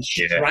flexion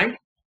strength,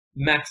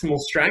 maximal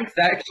strength.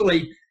 They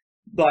actually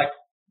like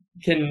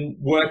can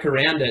work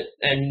around it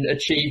and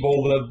achieve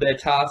all of their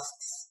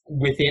tasks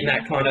within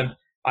that kind of,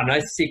 I don't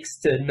know, 6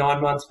 to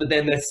 9 months, but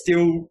then they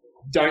still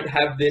don't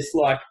have this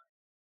like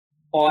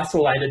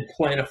isolated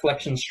plantar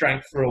flexion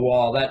strength for a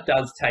while. That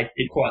does take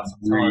quite some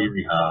time.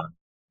 Really hard.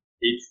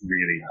 It's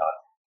really hard.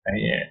 And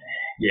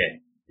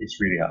it's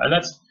really hard. And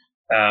that's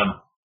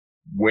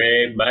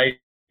where maybe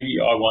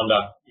I wonder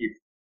if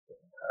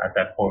at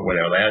that point where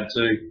they're allowed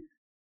to,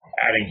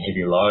 adding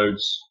heavy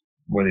loads,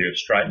 whether you're a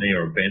straight knee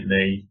or a bent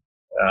knee,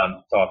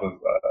 type of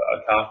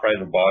a calf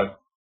raise or both,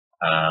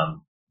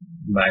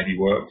 maybe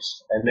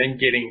works. And then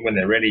when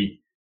they're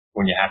ready,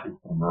 when you're happy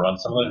for them to run,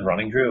 some of those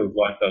running drills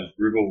like those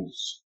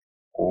dribbles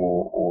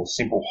or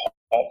simple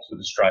hops with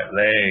a straight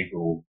leg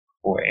or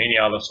any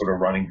other sort of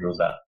running drills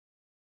that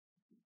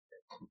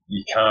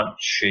you can't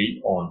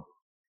cheat on.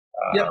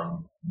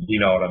 You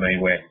know what I mean?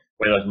 Where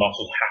those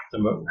muscles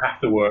have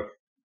to work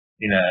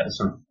in a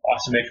sort of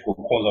isometric or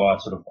quasi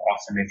sort of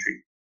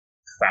isometric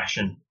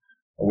fashion,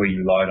 where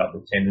you load up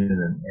the tendon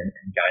and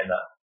gain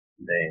that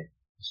there.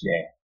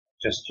 Yeah,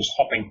 just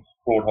hopping,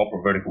 broad hop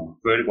or vertical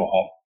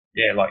hop.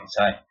 Yeah, like you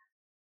say,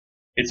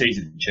 it's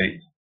easy to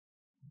cheat,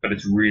 but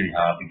it's really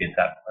hard to get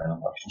that plantar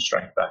flexion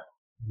strength back.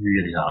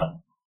 Really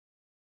hard.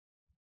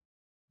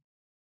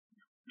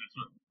 That's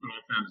what I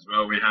found as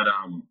well. We had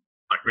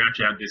we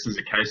actually had this as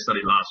a case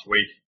study last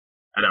week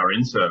at our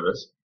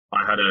in-service.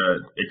 I had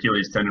a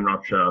Achilles tendon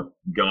rupture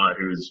guy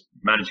who was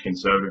managed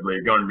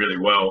conservatively, going really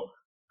well,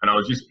 and I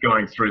was just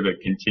going through the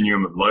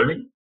continuum of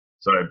loading.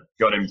 So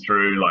got him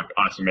through like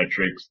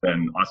isometrics,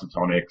 then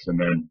isotonics, and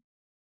then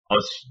I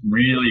was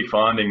really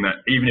finding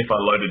that even if I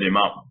loaded him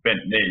up,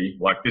 bent knee,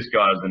 like this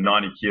guy is a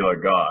 90-kilo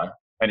guy,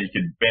 and he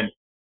could bent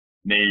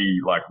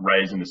knee, like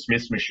raise in the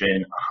Smith's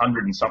machine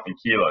 100 and something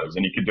kilos,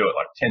 and he could do it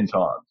like 10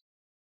 times.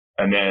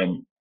 And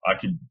then I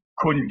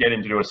couldn't get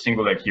him to do a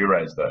single leg heel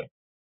raise though.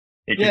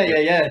 He could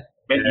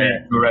bent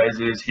knee heel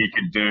raises, he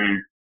could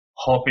do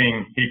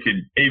hopping, he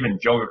could even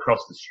jog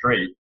across the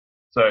street.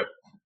 So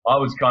I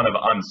was kind of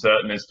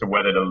uncertain as to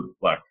whether to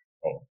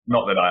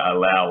not that I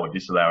allow or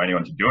disallow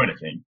anyone to do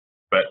anything,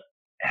 but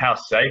how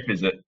safe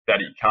is it that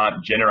he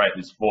can't generate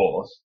this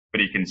force, but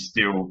he can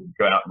still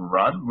go out and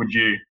run? Would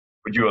you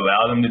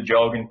allow them to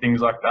jog and things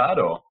like that,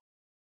 or?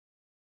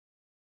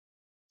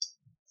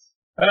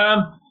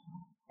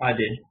 I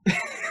did.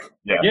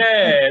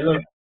 Yeah.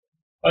 Look,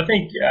 I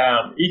think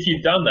if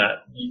you've done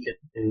that, you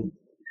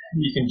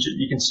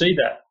can see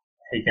that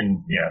he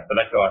can, for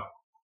that guy,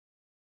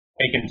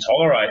 he can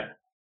tolerate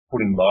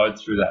putting load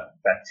through that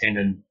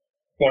tendon,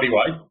 body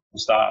weight for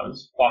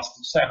starters, plus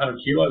say 100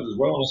 kilos as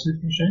well on a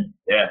Smith machine.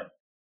 Yeah.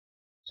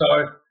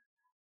 So,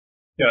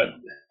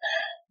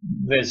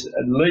 there's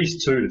at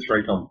least 2 to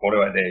 3 times body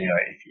weight there.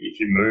 If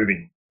you're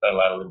moving, they'll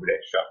add a little bit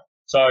extra.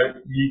 So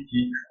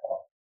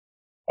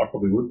I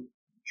probably would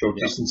short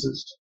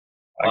distances.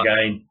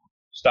 Again,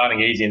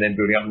 starting easy and then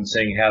building up and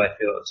seeing how they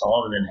feel at the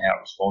time, and then how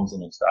it responds the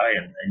next day,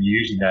 and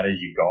using that as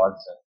your guide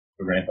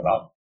to ramp it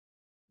up.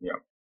 Yeah.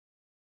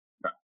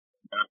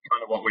 That's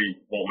kind of what we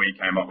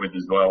came up with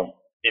as well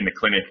in the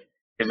clinic,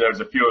 because there was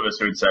a few of us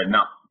who would say,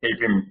 no, keep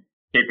him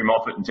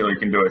off it until he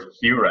can do a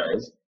heel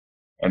raise,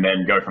 and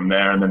then go from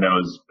there. And then there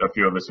was a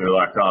few of us who were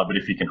like, but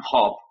if he can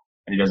hop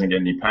and he doesn't get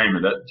any pain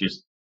with it,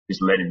 just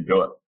let him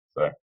do it.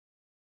 So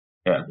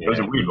it was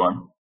a weird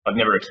one. I'd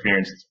never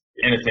experienced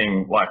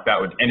anything like that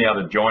with any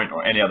other joint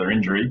or any other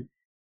injury,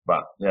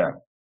 but yeah.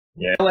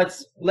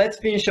 Let's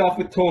finish off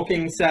with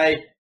talking,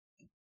 say,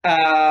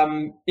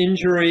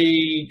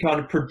 injury kind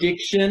of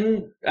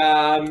prediction,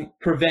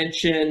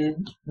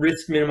 prevention,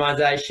 risk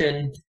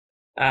minimization,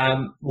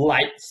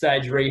 late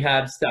stage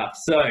rehab stuff.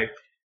 So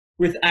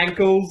with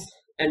ankles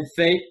and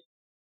feet,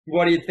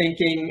 what are you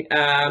thinking,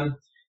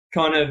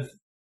 kind of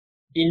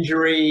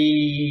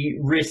injury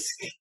risk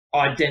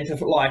what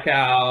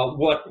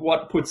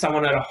puts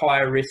someone at a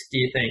higher risk, do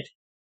you think?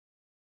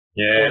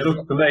 Yeah,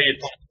 look, for me,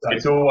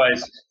 it's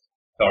always,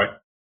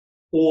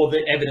 or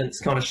the evidence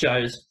kind of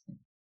shows.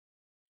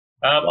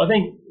 I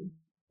think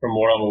from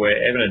what I'm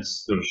aware,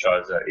 evidence sort of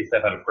shows that if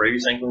they've had a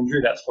previous ankle injury,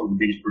 that's probably the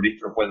biggest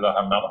predictor of whether they'll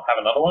have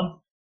another one.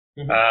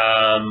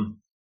 Mm-hmm.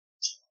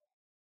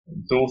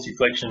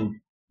 Dorsiflexion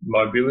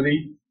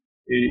mobility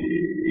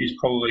is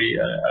probably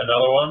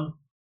another one,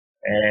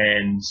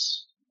 and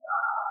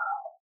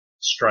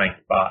strength.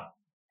 But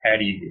how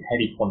do you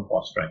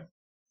quantify strength?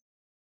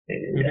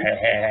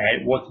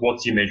 Mm-hmm.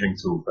 What's your measuring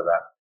tool for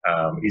that?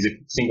 Is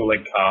it single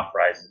leg calf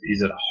raise?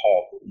 Is it a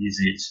hop? Is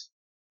it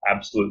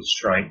absolute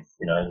strength? Is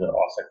it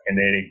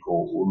isokinetic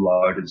or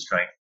loaded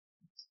strength?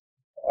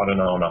 I don't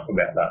know enough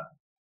about that.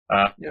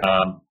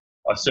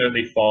 I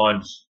certainly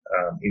find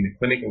in the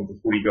clinic and with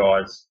the footy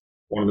guys,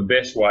 one of the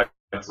best ways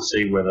to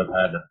see whether they've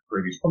had a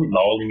previous, probably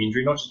lower limb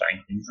injury, not just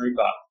ankle injury,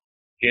 but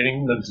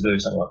getting them to do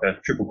something like a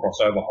triple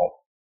crossover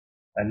hop,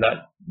 and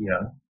that,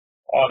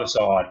 either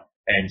side,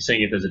 and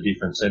seeing if there's a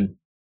difference. And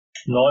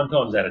 9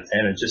 times out of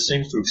 10, it just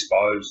seems to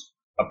expose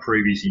a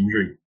previous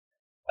injury.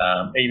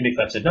 Even if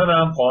they've said, no,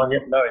 I'm fine,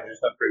 yep, no injuries,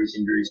 no previous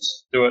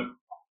injuries, do it.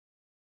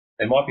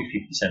 There might be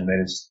 50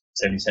 centimetres,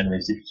 70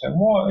 centimetres difference.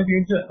 Why have you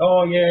injured?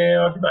 Oh,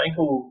 yeah, I did my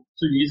ankle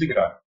 2 years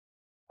ago.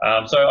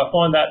 So I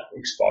find that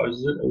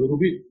exposes it a little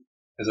bit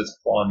because it's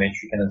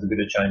plyometric and there's a bit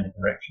of change in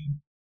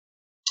direction.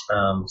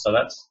 So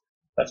that's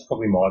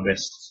probably my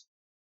best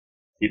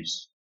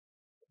tips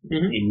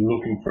in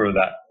looking for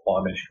that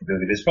plyometric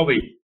ability. There's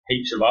probably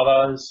heaps of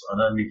others. I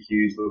know Mick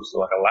Hughes looks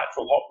like a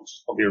lateral hop, which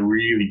is probably a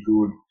really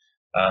good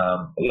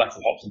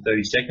lateral hops in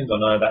 30 seconds. I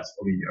know that's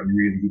probably a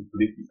really good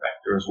predictive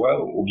factor as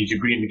well, or gives you a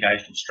good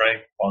indication of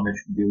strength,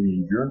 plyometric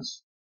ability,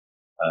 endurance.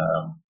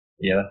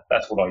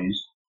 That's what I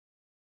use.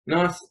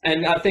 Nice.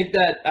 And I think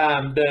that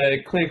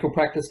the clinical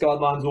practice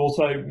guidelines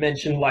also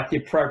mention like the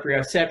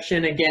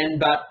proprioception again,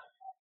 but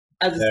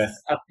as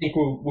I think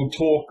we'll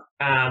talk,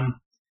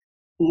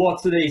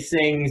 lots of these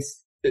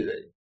things,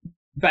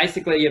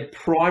 basically a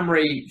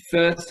primary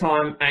first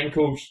time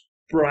ankle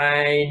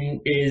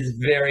sprain is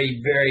very,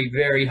 very,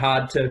 very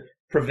hard to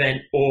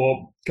prevent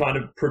or kind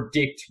of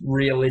predict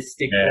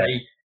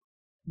realistically.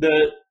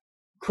 The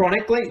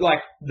chronically,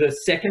 like the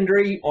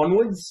secondary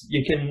onwards,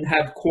 you can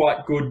have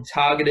quite good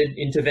targeted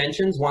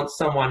interventions once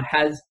someone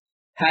has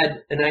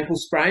had an ankle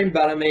sprain.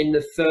 But I mean,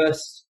 the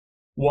first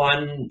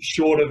one,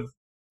 short of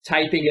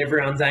taping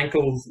everyone's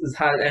ankles is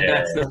hard, and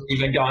that's not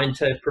even going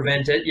to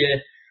prevent it.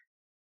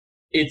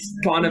 It's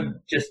kind of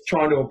just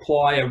trying to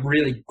apply a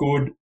really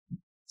good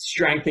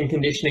strength and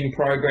conditioning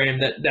program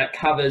that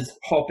covers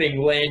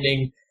hopping,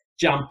 landing,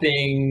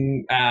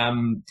 jumping,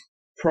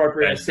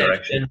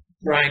 proprioception,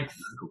 strength,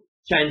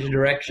 change of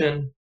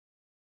direction.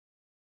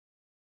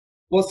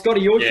 Well,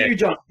 Scotty, you're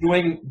huge on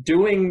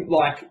doing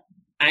like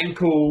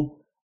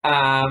ankle,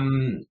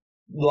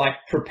 like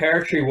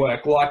preparatory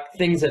work, like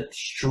things that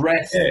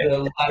stress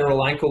the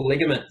lateral ankle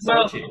ligaments.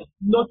 Well,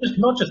 not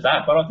just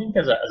that, but I think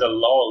as a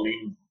lower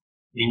limb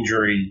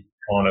injury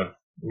kind of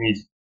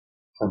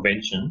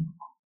prevention,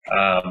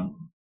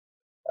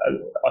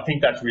 I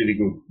think that's really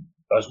good.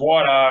 Those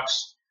wide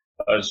arcs,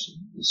 those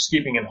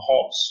skipping and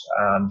hops,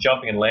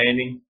 jumping and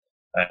landing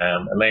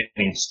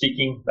and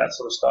sticking, that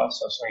sort of stuff.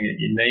 So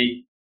you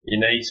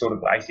need sort of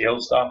ACL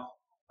stuff.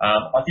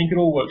 I think it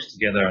all works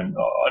together. And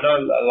I know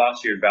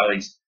last year at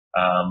Valleys,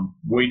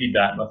 we did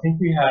that, and I think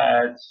we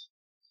had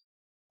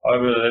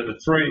over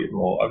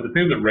the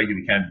people that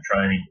regularly came to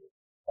training,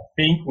 I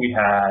think we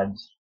had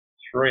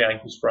 3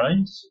 ankle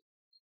sprains,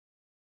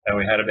 and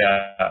we had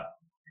about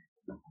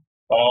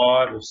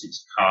 5 or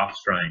 6 calf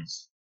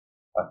strains,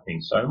 I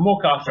think. So more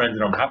calf strains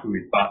than I'm happy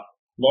with, but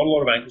not a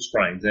lot of ankle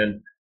sprains.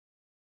 And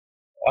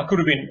I could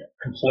have been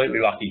completely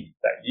lucky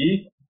that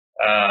year.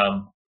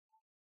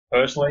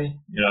 Personally,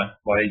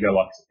 my ego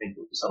likes to think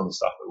of some of the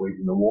stuff that we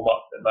did in the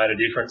warm-up that made a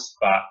difference,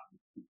 but,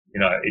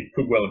 it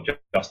could well have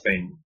just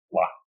been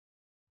luck.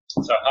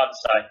 So hard to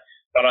say.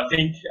 But I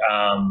think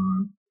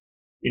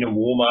in a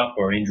warm-up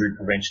or an injury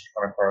prevention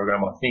kind of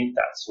program, I think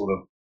that sort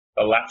of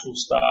the lateral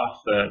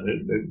stuff,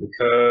 the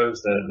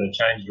curves, the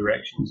change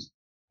directions,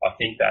 I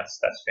think that's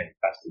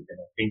fantastic. And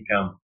I think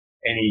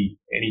any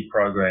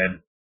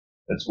program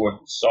that's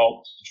worth its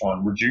salt to try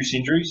and reduce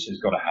injuries has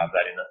got to have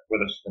that in it,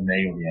 whether it's the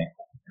knee or the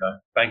ankle.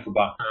 Bang for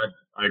buck.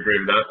 I agree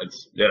with that.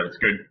 It's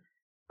good.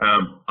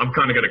 I've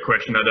kind of got a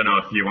question. I don't know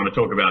if you want to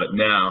talk about it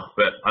now,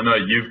 but I know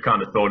you've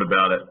kind of thought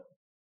about it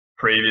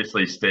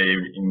previously, Steve,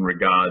 in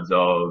regards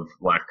of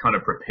like kind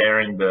of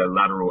preparing the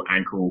lateral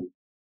ankle,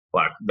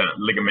 like that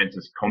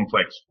ligamentous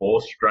complex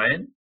for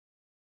strain,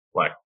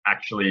 like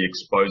actually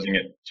exposing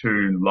it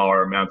to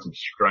lower amounts of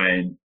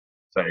strain,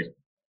 say,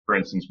 for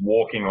instance,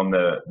 walking on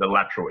the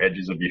lateral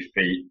edges of your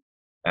feet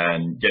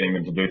and getting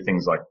them to do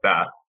things like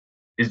that.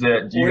 Do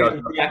you guys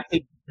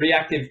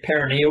reactive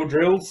perineal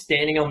drills,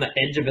 standing on the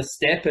edge of a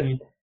step and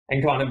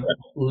kind of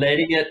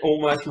letting it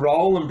almost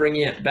roll and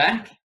bringing it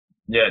back?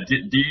 Yeah.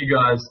 Do you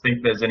guys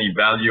think there's any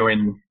value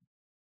in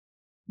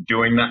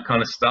doing that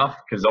kind of stuff?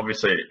 Because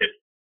obviously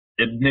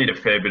it'd need a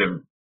fair bit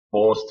of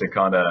force to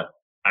kind of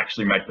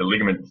actually make the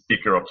ligament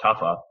thicker or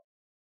tougher.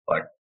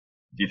 Like,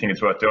 do you think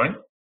it's worth doing?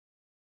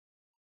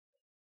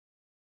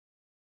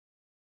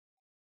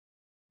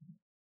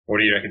 What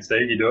do you reckon,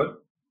 Steve? You do it?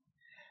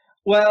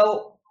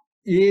 Well,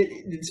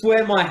 it's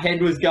where my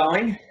head was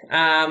going.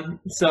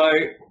 So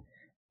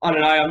I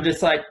don't know. I'm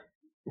just like,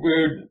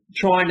 we're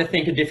trying to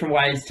think of different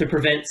ways to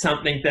prevent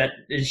something that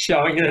is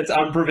showing that it's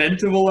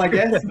unpreventable, I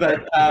guess.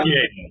 But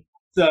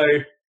so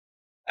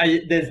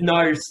there's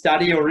no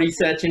study or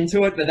research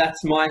into it, but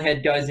that's my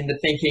head goes into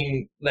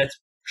thinking, let's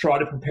try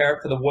to prepare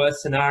it for the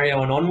worst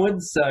scenario and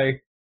onwards. So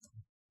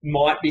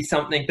might be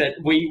something that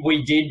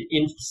we did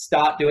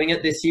start doing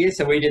it this year.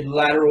 So we did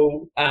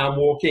lateral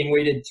walking,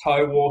 we did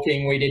toe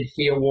walking, we did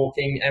heel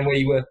walking, and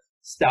we were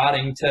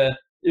starting to,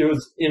 it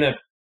was in a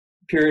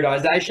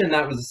periodization,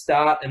 that was a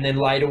start, and then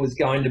later was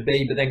going to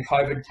be, but then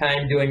COVID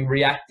came, doing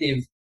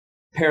reactive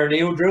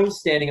perineal drills,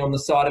 standing on the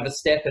side of a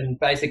step and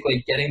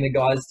basically getting the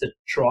guys to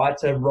try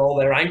to roll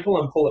their ankle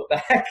and pull it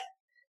back.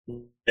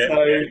 We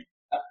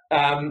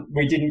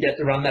didn't get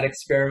to run that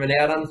experiment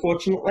out,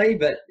 unfortunately,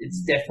 but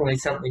it's definitely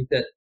something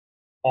that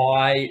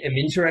I am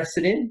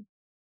interested in.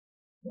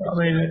 I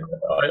mean,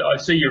 I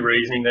see your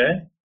reasoning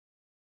there.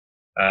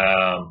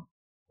 And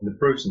the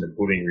proof's in the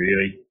pudding,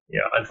 really.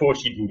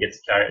 Unfortunately, you didn't get to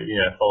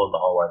follow the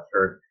whole way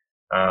through.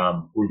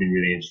 Would have been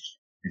really interested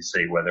to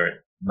see whether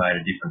it made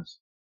a difference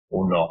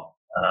or not.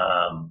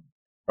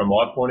 From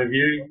my point of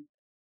view,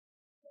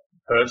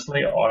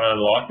 personally, I don't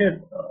like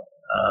it.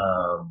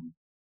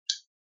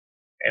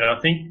 And I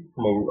think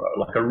from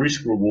a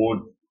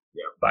risk-reward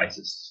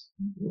basis,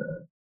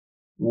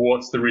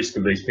 what's the risk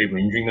of these people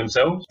injuring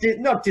themselves?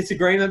 Not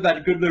disagreement, but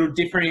a good little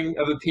differing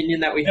of opinion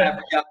that we have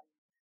about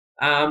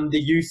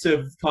the use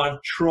of kind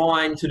of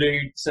trying to do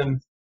some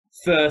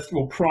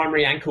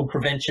primary ankle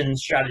prevention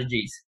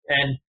strategies.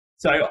 And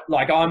so,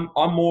 like, I'm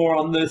more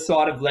on the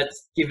side of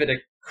let's give it a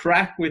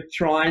crack with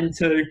trying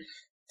to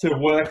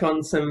work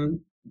on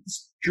some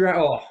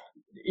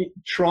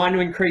trying to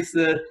increase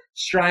the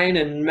strain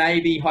and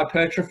maybe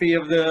hypertrophy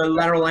of the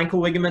lateral ankle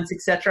ligaments,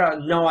 etc.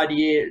 No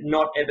idea,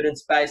 not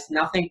evidence-based,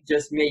 nothing,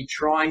 just me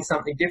trying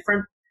something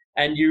different.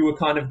 and you were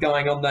kind of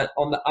going on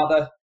the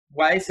other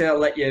way. So I'll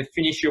let you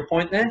finish your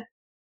point there.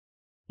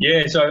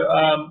 Yeah, so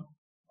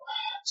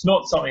it's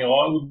not something I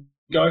would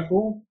go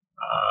for.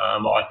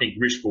 I think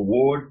risk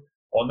reward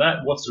on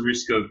that. What's the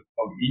risk of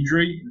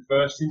injury in the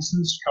first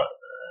instance?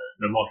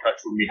 My coach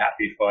wouldn't be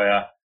happy if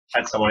I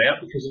had someone out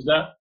because of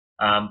that.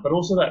 But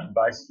also that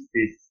basic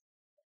fifth,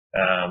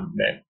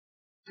 that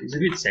is a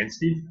bit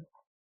sensitive.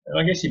 And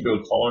I guess you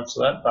build tolerance to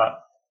that, but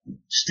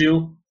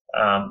still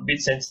a bit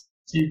sensitive.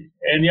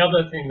 And the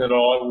other thing that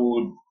I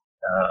would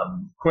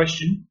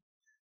question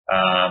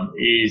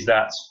is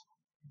that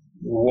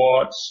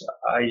what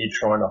are you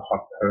trying to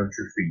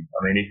hypertrophy?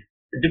 I mean,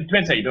 it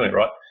depends how you're doing it,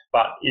 right?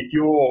 But if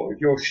your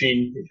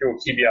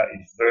tibia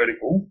is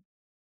vertical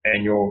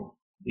and you're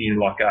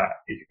in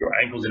if your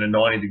ankle's in a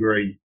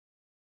 90-degree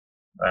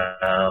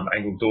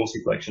ankle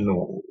dorsiflexion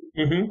or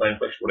plantar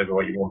flexion, whatever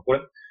way you want to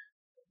put it,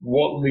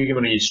 what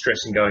ligament are you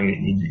stressing going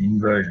into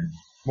inversion?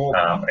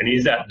 And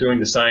is that doing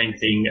the same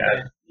thing?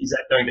 Is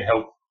that going to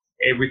help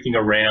everything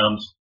around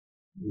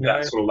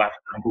that sort of lateral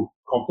ankle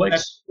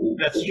complex,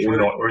 that's or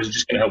not? Or is it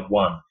just going to help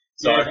one?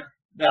 So,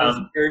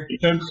 in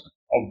terms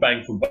of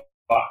bang for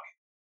buck,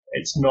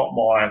 it's not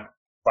my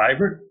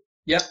favourite.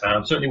 Yep.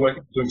 Certainly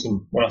doing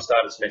some, when I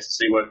started some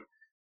SSC work,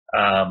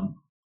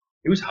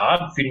 it was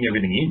hard fitting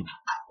everything in.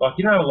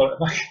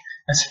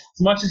 As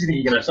much as you think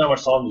you're going to have so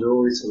much time to do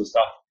all this sort of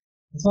stuff,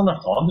 there's not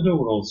enough time to do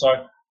it all. So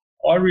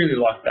I really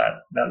like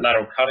that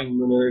lateral cutting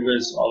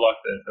manoeuvres. I like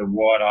the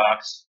wide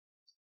arcs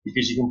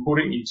because you can put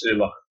it into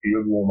like a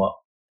field warm-up.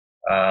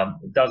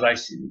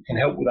 It can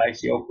help with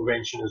ACL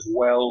prevention as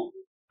well.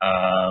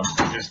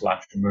 Just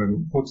lateral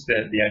movement puts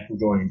the ankle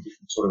joint in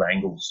different sort of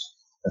angles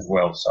as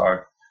well. So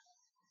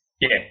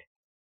yeah,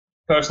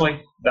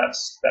 personally,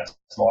 that's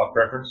my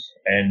preference.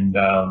 And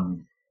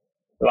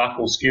luck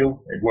or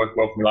skill, it worked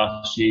well for me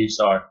last year,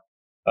 so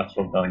that's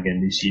what I've done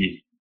again this year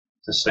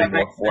to see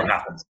what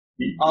happens.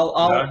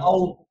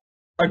 I'll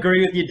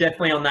agree with you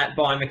definitely on that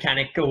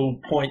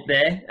biomechanical point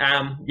there.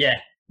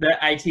 The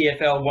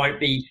ATFL won't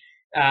be,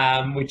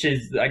 which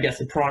is, I guess,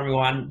 the primary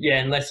one,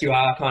 unless you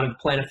are kind of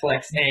plantar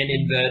flex and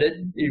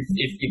inverted.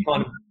 If you're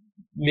kind of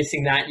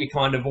missing that, you're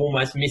kind of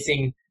almost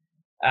missing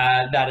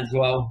that as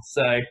well.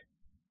 So,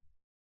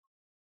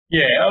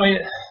 yeah, I mean,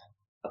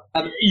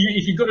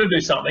 if you've got to do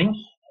something,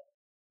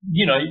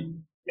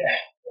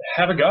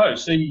 have a go,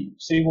 see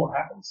what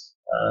happens.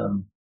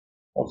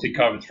 Obviously,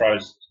 COVID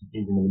throws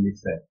things into the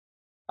mix there.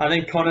 I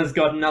think Connor's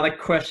got another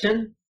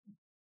question.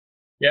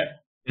 Yeah.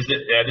 This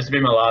would be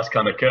my last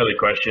kind of curly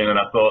question, and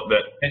I thought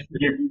that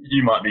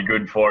you might be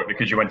good for it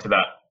because you went to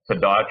that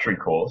podiatry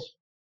course.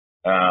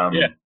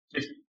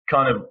 Just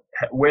kind of,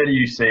 where do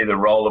you see the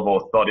role of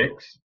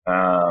orthotics,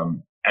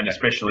 and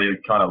especially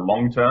kind of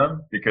long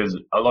term? Because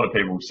a lot of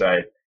people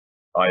say,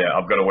 "Oh yeah,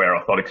 I've got to wear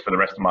orthotics for the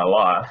rest of my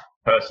life."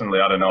 Personally,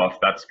 I don't know if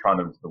that's kind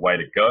of the way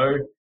to go,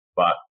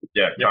 but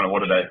kind of what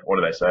do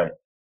they say?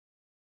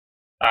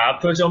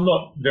 First, I'm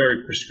not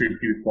very prescriptive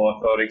with my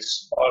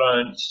orthotics. I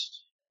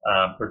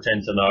don't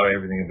pretend to know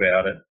everything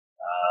about it.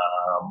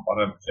 I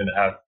don't pretend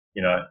to have,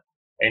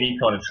 any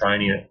kind of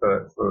training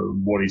for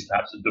what is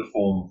perhaps a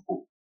deformed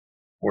foot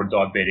or a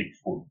diabetic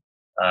foot.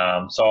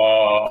 So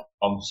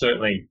I'm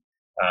certainly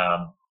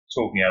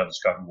talking out of the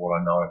scope of what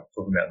I know,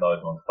 talking about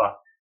those ones. But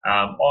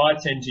I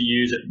tend to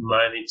use it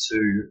mainly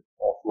to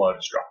offload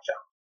a structure,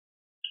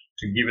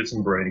 to give it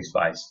some breathing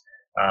space,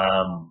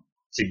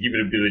 to give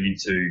it ability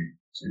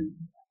to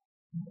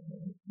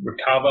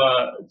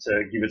recover,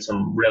 to give it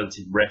some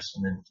relative rest,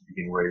 and then to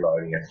begin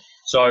reloading it.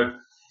 So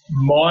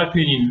my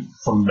opinion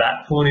from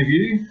that point of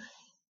view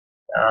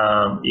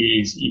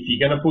is if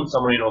you're going to put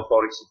someone in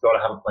orthotics, you've got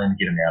to have a plan to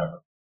get them out of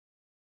it.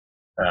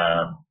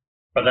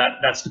 But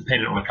that's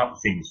dependent on a couple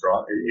of things,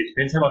 right? It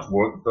depends how much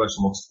work the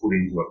person wants to put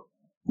into it.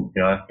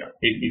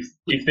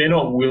 If they're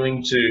not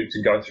willing to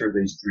go through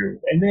these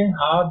drills, and they're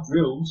hard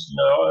drills,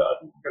 I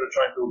think you've got to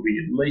train people to be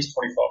at least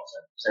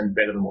 25%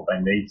 better than what they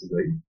need to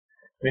be.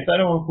 And if they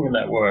don't want to put in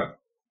that work,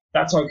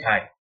 that's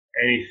okay.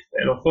 And if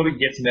an orthotic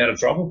gets them out of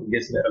trouble,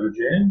 gets them out of a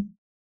jam,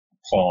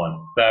 fine.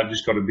 They've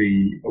just got to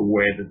be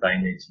aware that they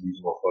need to use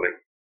an orthotic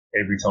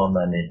every time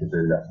they need to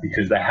do that,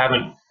 because they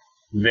haven't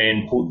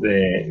then put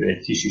their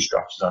tissue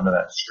structures under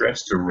that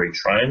stress to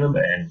retrain them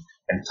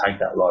and take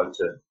that load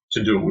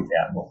to do it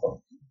without an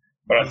orthotic.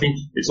 But I think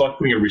it's like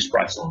putting a wrist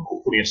brace on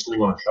or putting a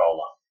sling on a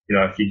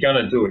shoulder. If you're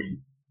going to do it,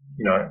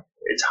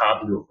 it's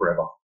hard to do it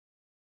forever.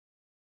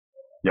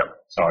 Yep.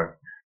 So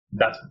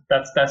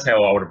that's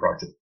how I would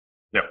approach it.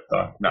 Yep.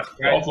 So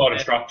offload a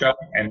structure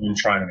and then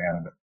train them out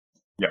of it.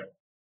 Yep.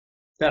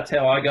 That's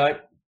how I go.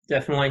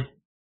 Definitely.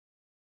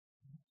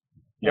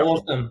 Yep.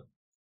 Awesome.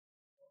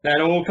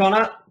 That all,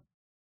 Connor?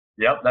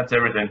 Yep, that's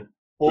everything.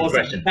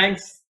 Awesome.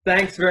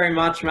 Thanks very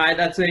much, mate.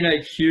 That's been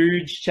a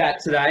huge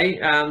chat today.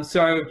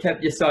 Sorry we've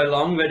kept you so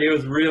long, but it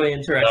was really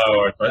interesting. No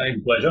worries,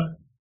 mate. Pleasure.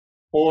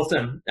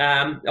 Awesome.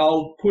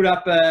 I'll put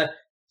up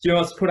do you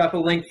want us to put up a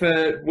link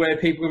for where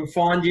people can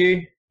find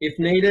you if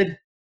needed?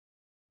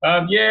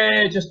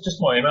 Just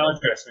my email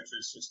address, which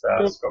is just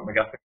Scott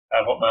McGufficke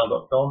at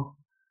hotmail.com.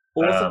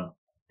 Awesome.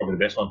 Probably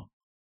the best one.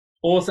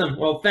 Awesome.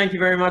 Well, thank you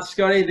very much,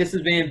 Scotty. This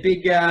has been a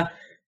big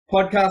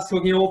podcast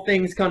talking all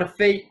things kind of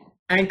feet,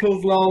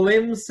 ankles, lower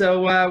limbs.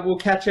 So we'll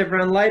catch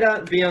everyone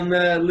later. Be on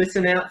the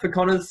listen out for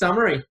Connor's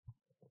summary.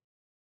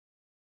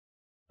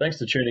 Thanks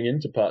for tuning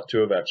in to part 2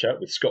 of our chat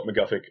with Scott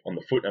McGufficke on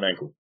the foot and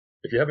ankle.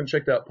 If you haven't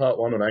checked out part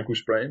 1 on ankle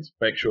sprains,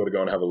 make sure to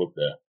go and have a look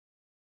there.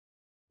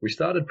 We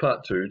started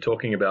part 2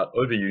 talking about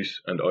overuse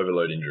and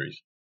overload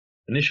injuries.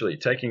 Initially,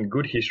 taking a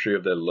good history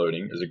of their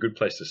loading is a good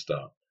place to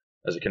start,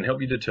 as it can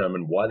help you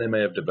determine why they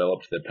may have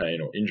developed their pain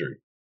or injury.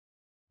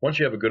 Once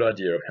you have a good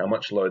idea of how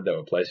much load they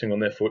were placing on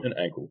their foot and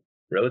ankle,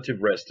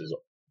 relative rest is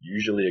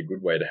usually a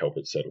good way to help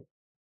it settle.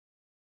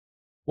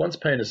 Once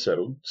pain is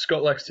settled,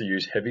 Scott likes to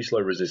use heavy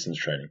slow resistance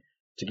training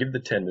to give the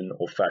tendon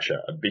or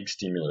fascia a big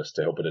stimulus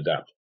to help it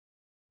adapt.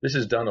 This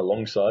is done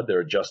alongside their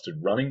adjusted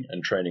running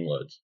and training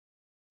loads.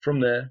 From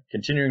there,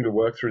 continuing to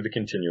work through the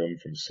continuum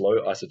from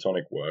slow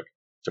isotonic work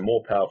to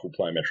more powerful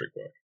plyometric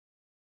work.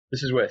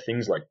 This is where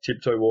things like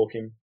tiptoe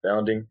walking,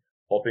 bounding,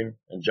 hopping,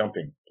 and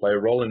jumping play a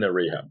role in their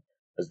rehab,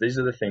 as these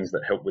are the things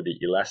that help with the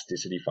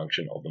elasticity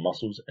function of the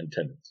muscles and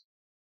tendons.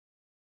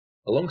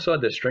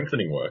 Alongside their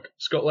strengthening work,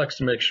 Scott likes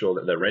to make sure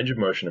that their range of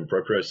motion and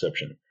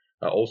proprioception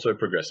are also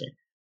progressing,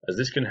 as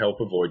this can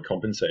help avoid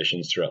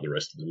compensations throughout the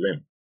rest of the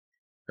limb.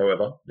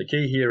 However, the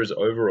key here is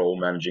overall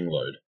managing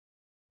load.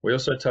 We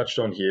also touched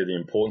on here the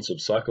importance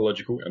of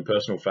psychological and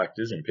personal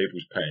factors in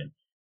people's pain,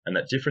 and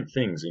that different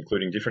things,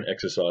 including different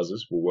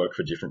exercises, will work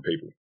for different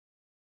people.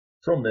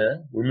 From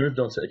there, we moved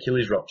on to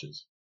Achilles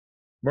ruptures.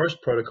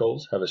 Most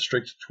protocols have a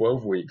strict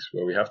 12 weeks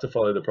where we have to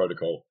follow the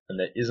protocol, and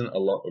there isn't a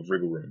lot of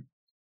wriggle room.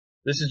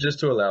 This is just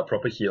to allow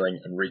proper healing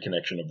and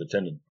reconnection of the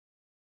tendon.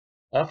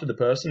 After the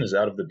person is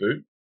out of the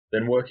boot,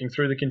 then working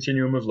through the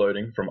continuum of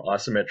loading from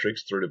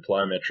isometrics through to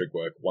plyometric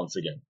work once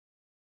again.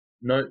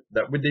 Note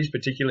that with these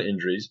particular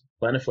injuries,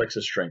 plantar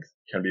flexor strength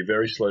can be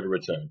very slow to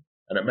return,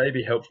 and it may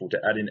be helpful to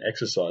add in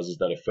exercises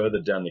that are further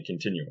down the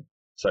continuum,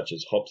 such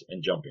as hops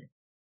and jumping.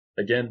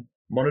 Again,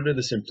 monitor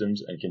the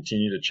symptoms and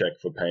continue to check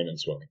for pain and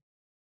swelling.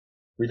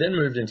 We then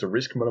moved into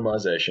risk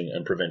minimization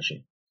and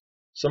prevention.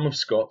 Some of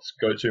Scott's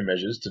go-to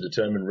measures to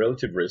determine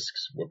relative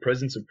risks were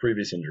presence of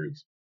previous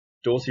injuries,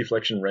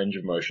 dorsiflexion range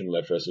of motion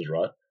left versus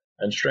right,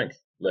 and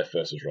strength left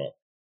versus right.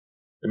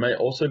 It may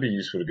also be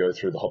useful to go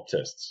through the hop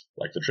tests,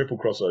 like the triple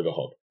crossover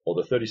hop or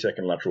the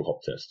 30-second lateral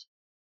hop test.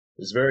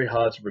 It's very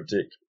hard to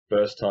predict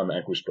first-time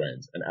ankle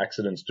sprains, and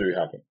accidents do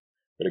happen,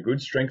 but a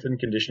good strength and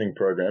conditioning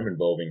program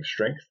involving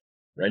strength,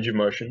 range of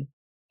motion,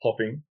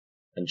 hopping,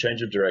 and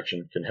change of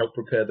direction can help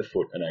prepare the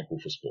foot and ankle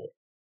for sport.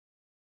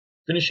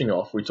 Finishing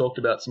off, we talked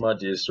about some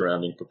ideas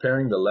surrounding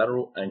preparing the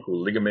lateral ankle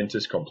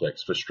ligamentous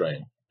complex for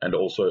strain, and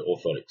also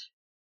orthotics.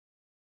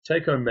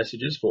 Take-home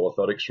messages for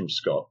orthotics from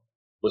Scott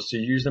was to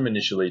use them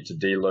initially to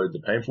deload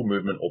the painful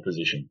movement or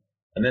position,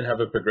 and then have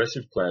a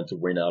progressive plan to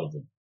wean out of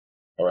them.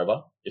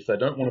 However, if they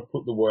don't want to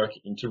put the work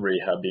into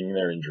rehabbing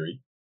their injury,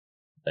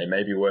 they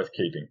may be worth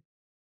keeping.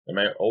 There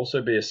may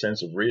also be a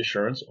sense of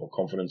reassurance or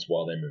confidence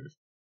while they move.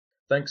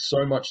 Thanks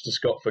so much to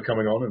Scott for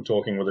coming on and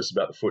talking with us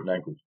about the foot and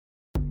ankle.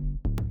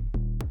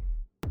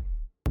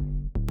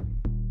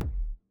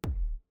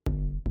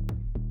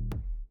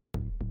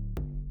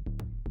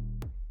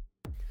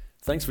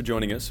 Thanks for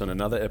joining us on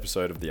another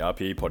episode of the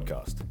RPE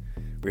podcast.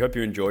 We hope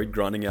you enjoyed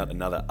grinding out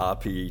another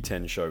RPE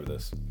 10 show with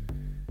us.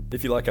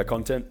 If you like our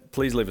content,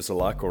 please leave us a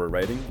like or a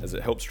rating, as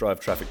it helps drive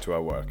traffic to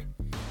our work.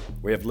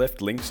 We have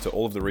left links to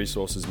all of the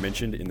resources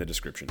mentioned in the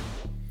description.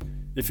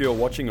 If you are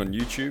watching on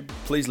YouTube,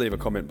 please leave a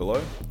comment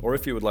below, or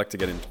if you would like to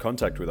get into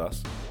contact with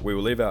us, we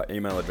will leave our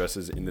email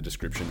addresses in the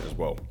description as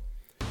well.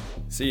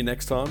 See you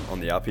next time on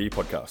the RPE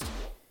podcast.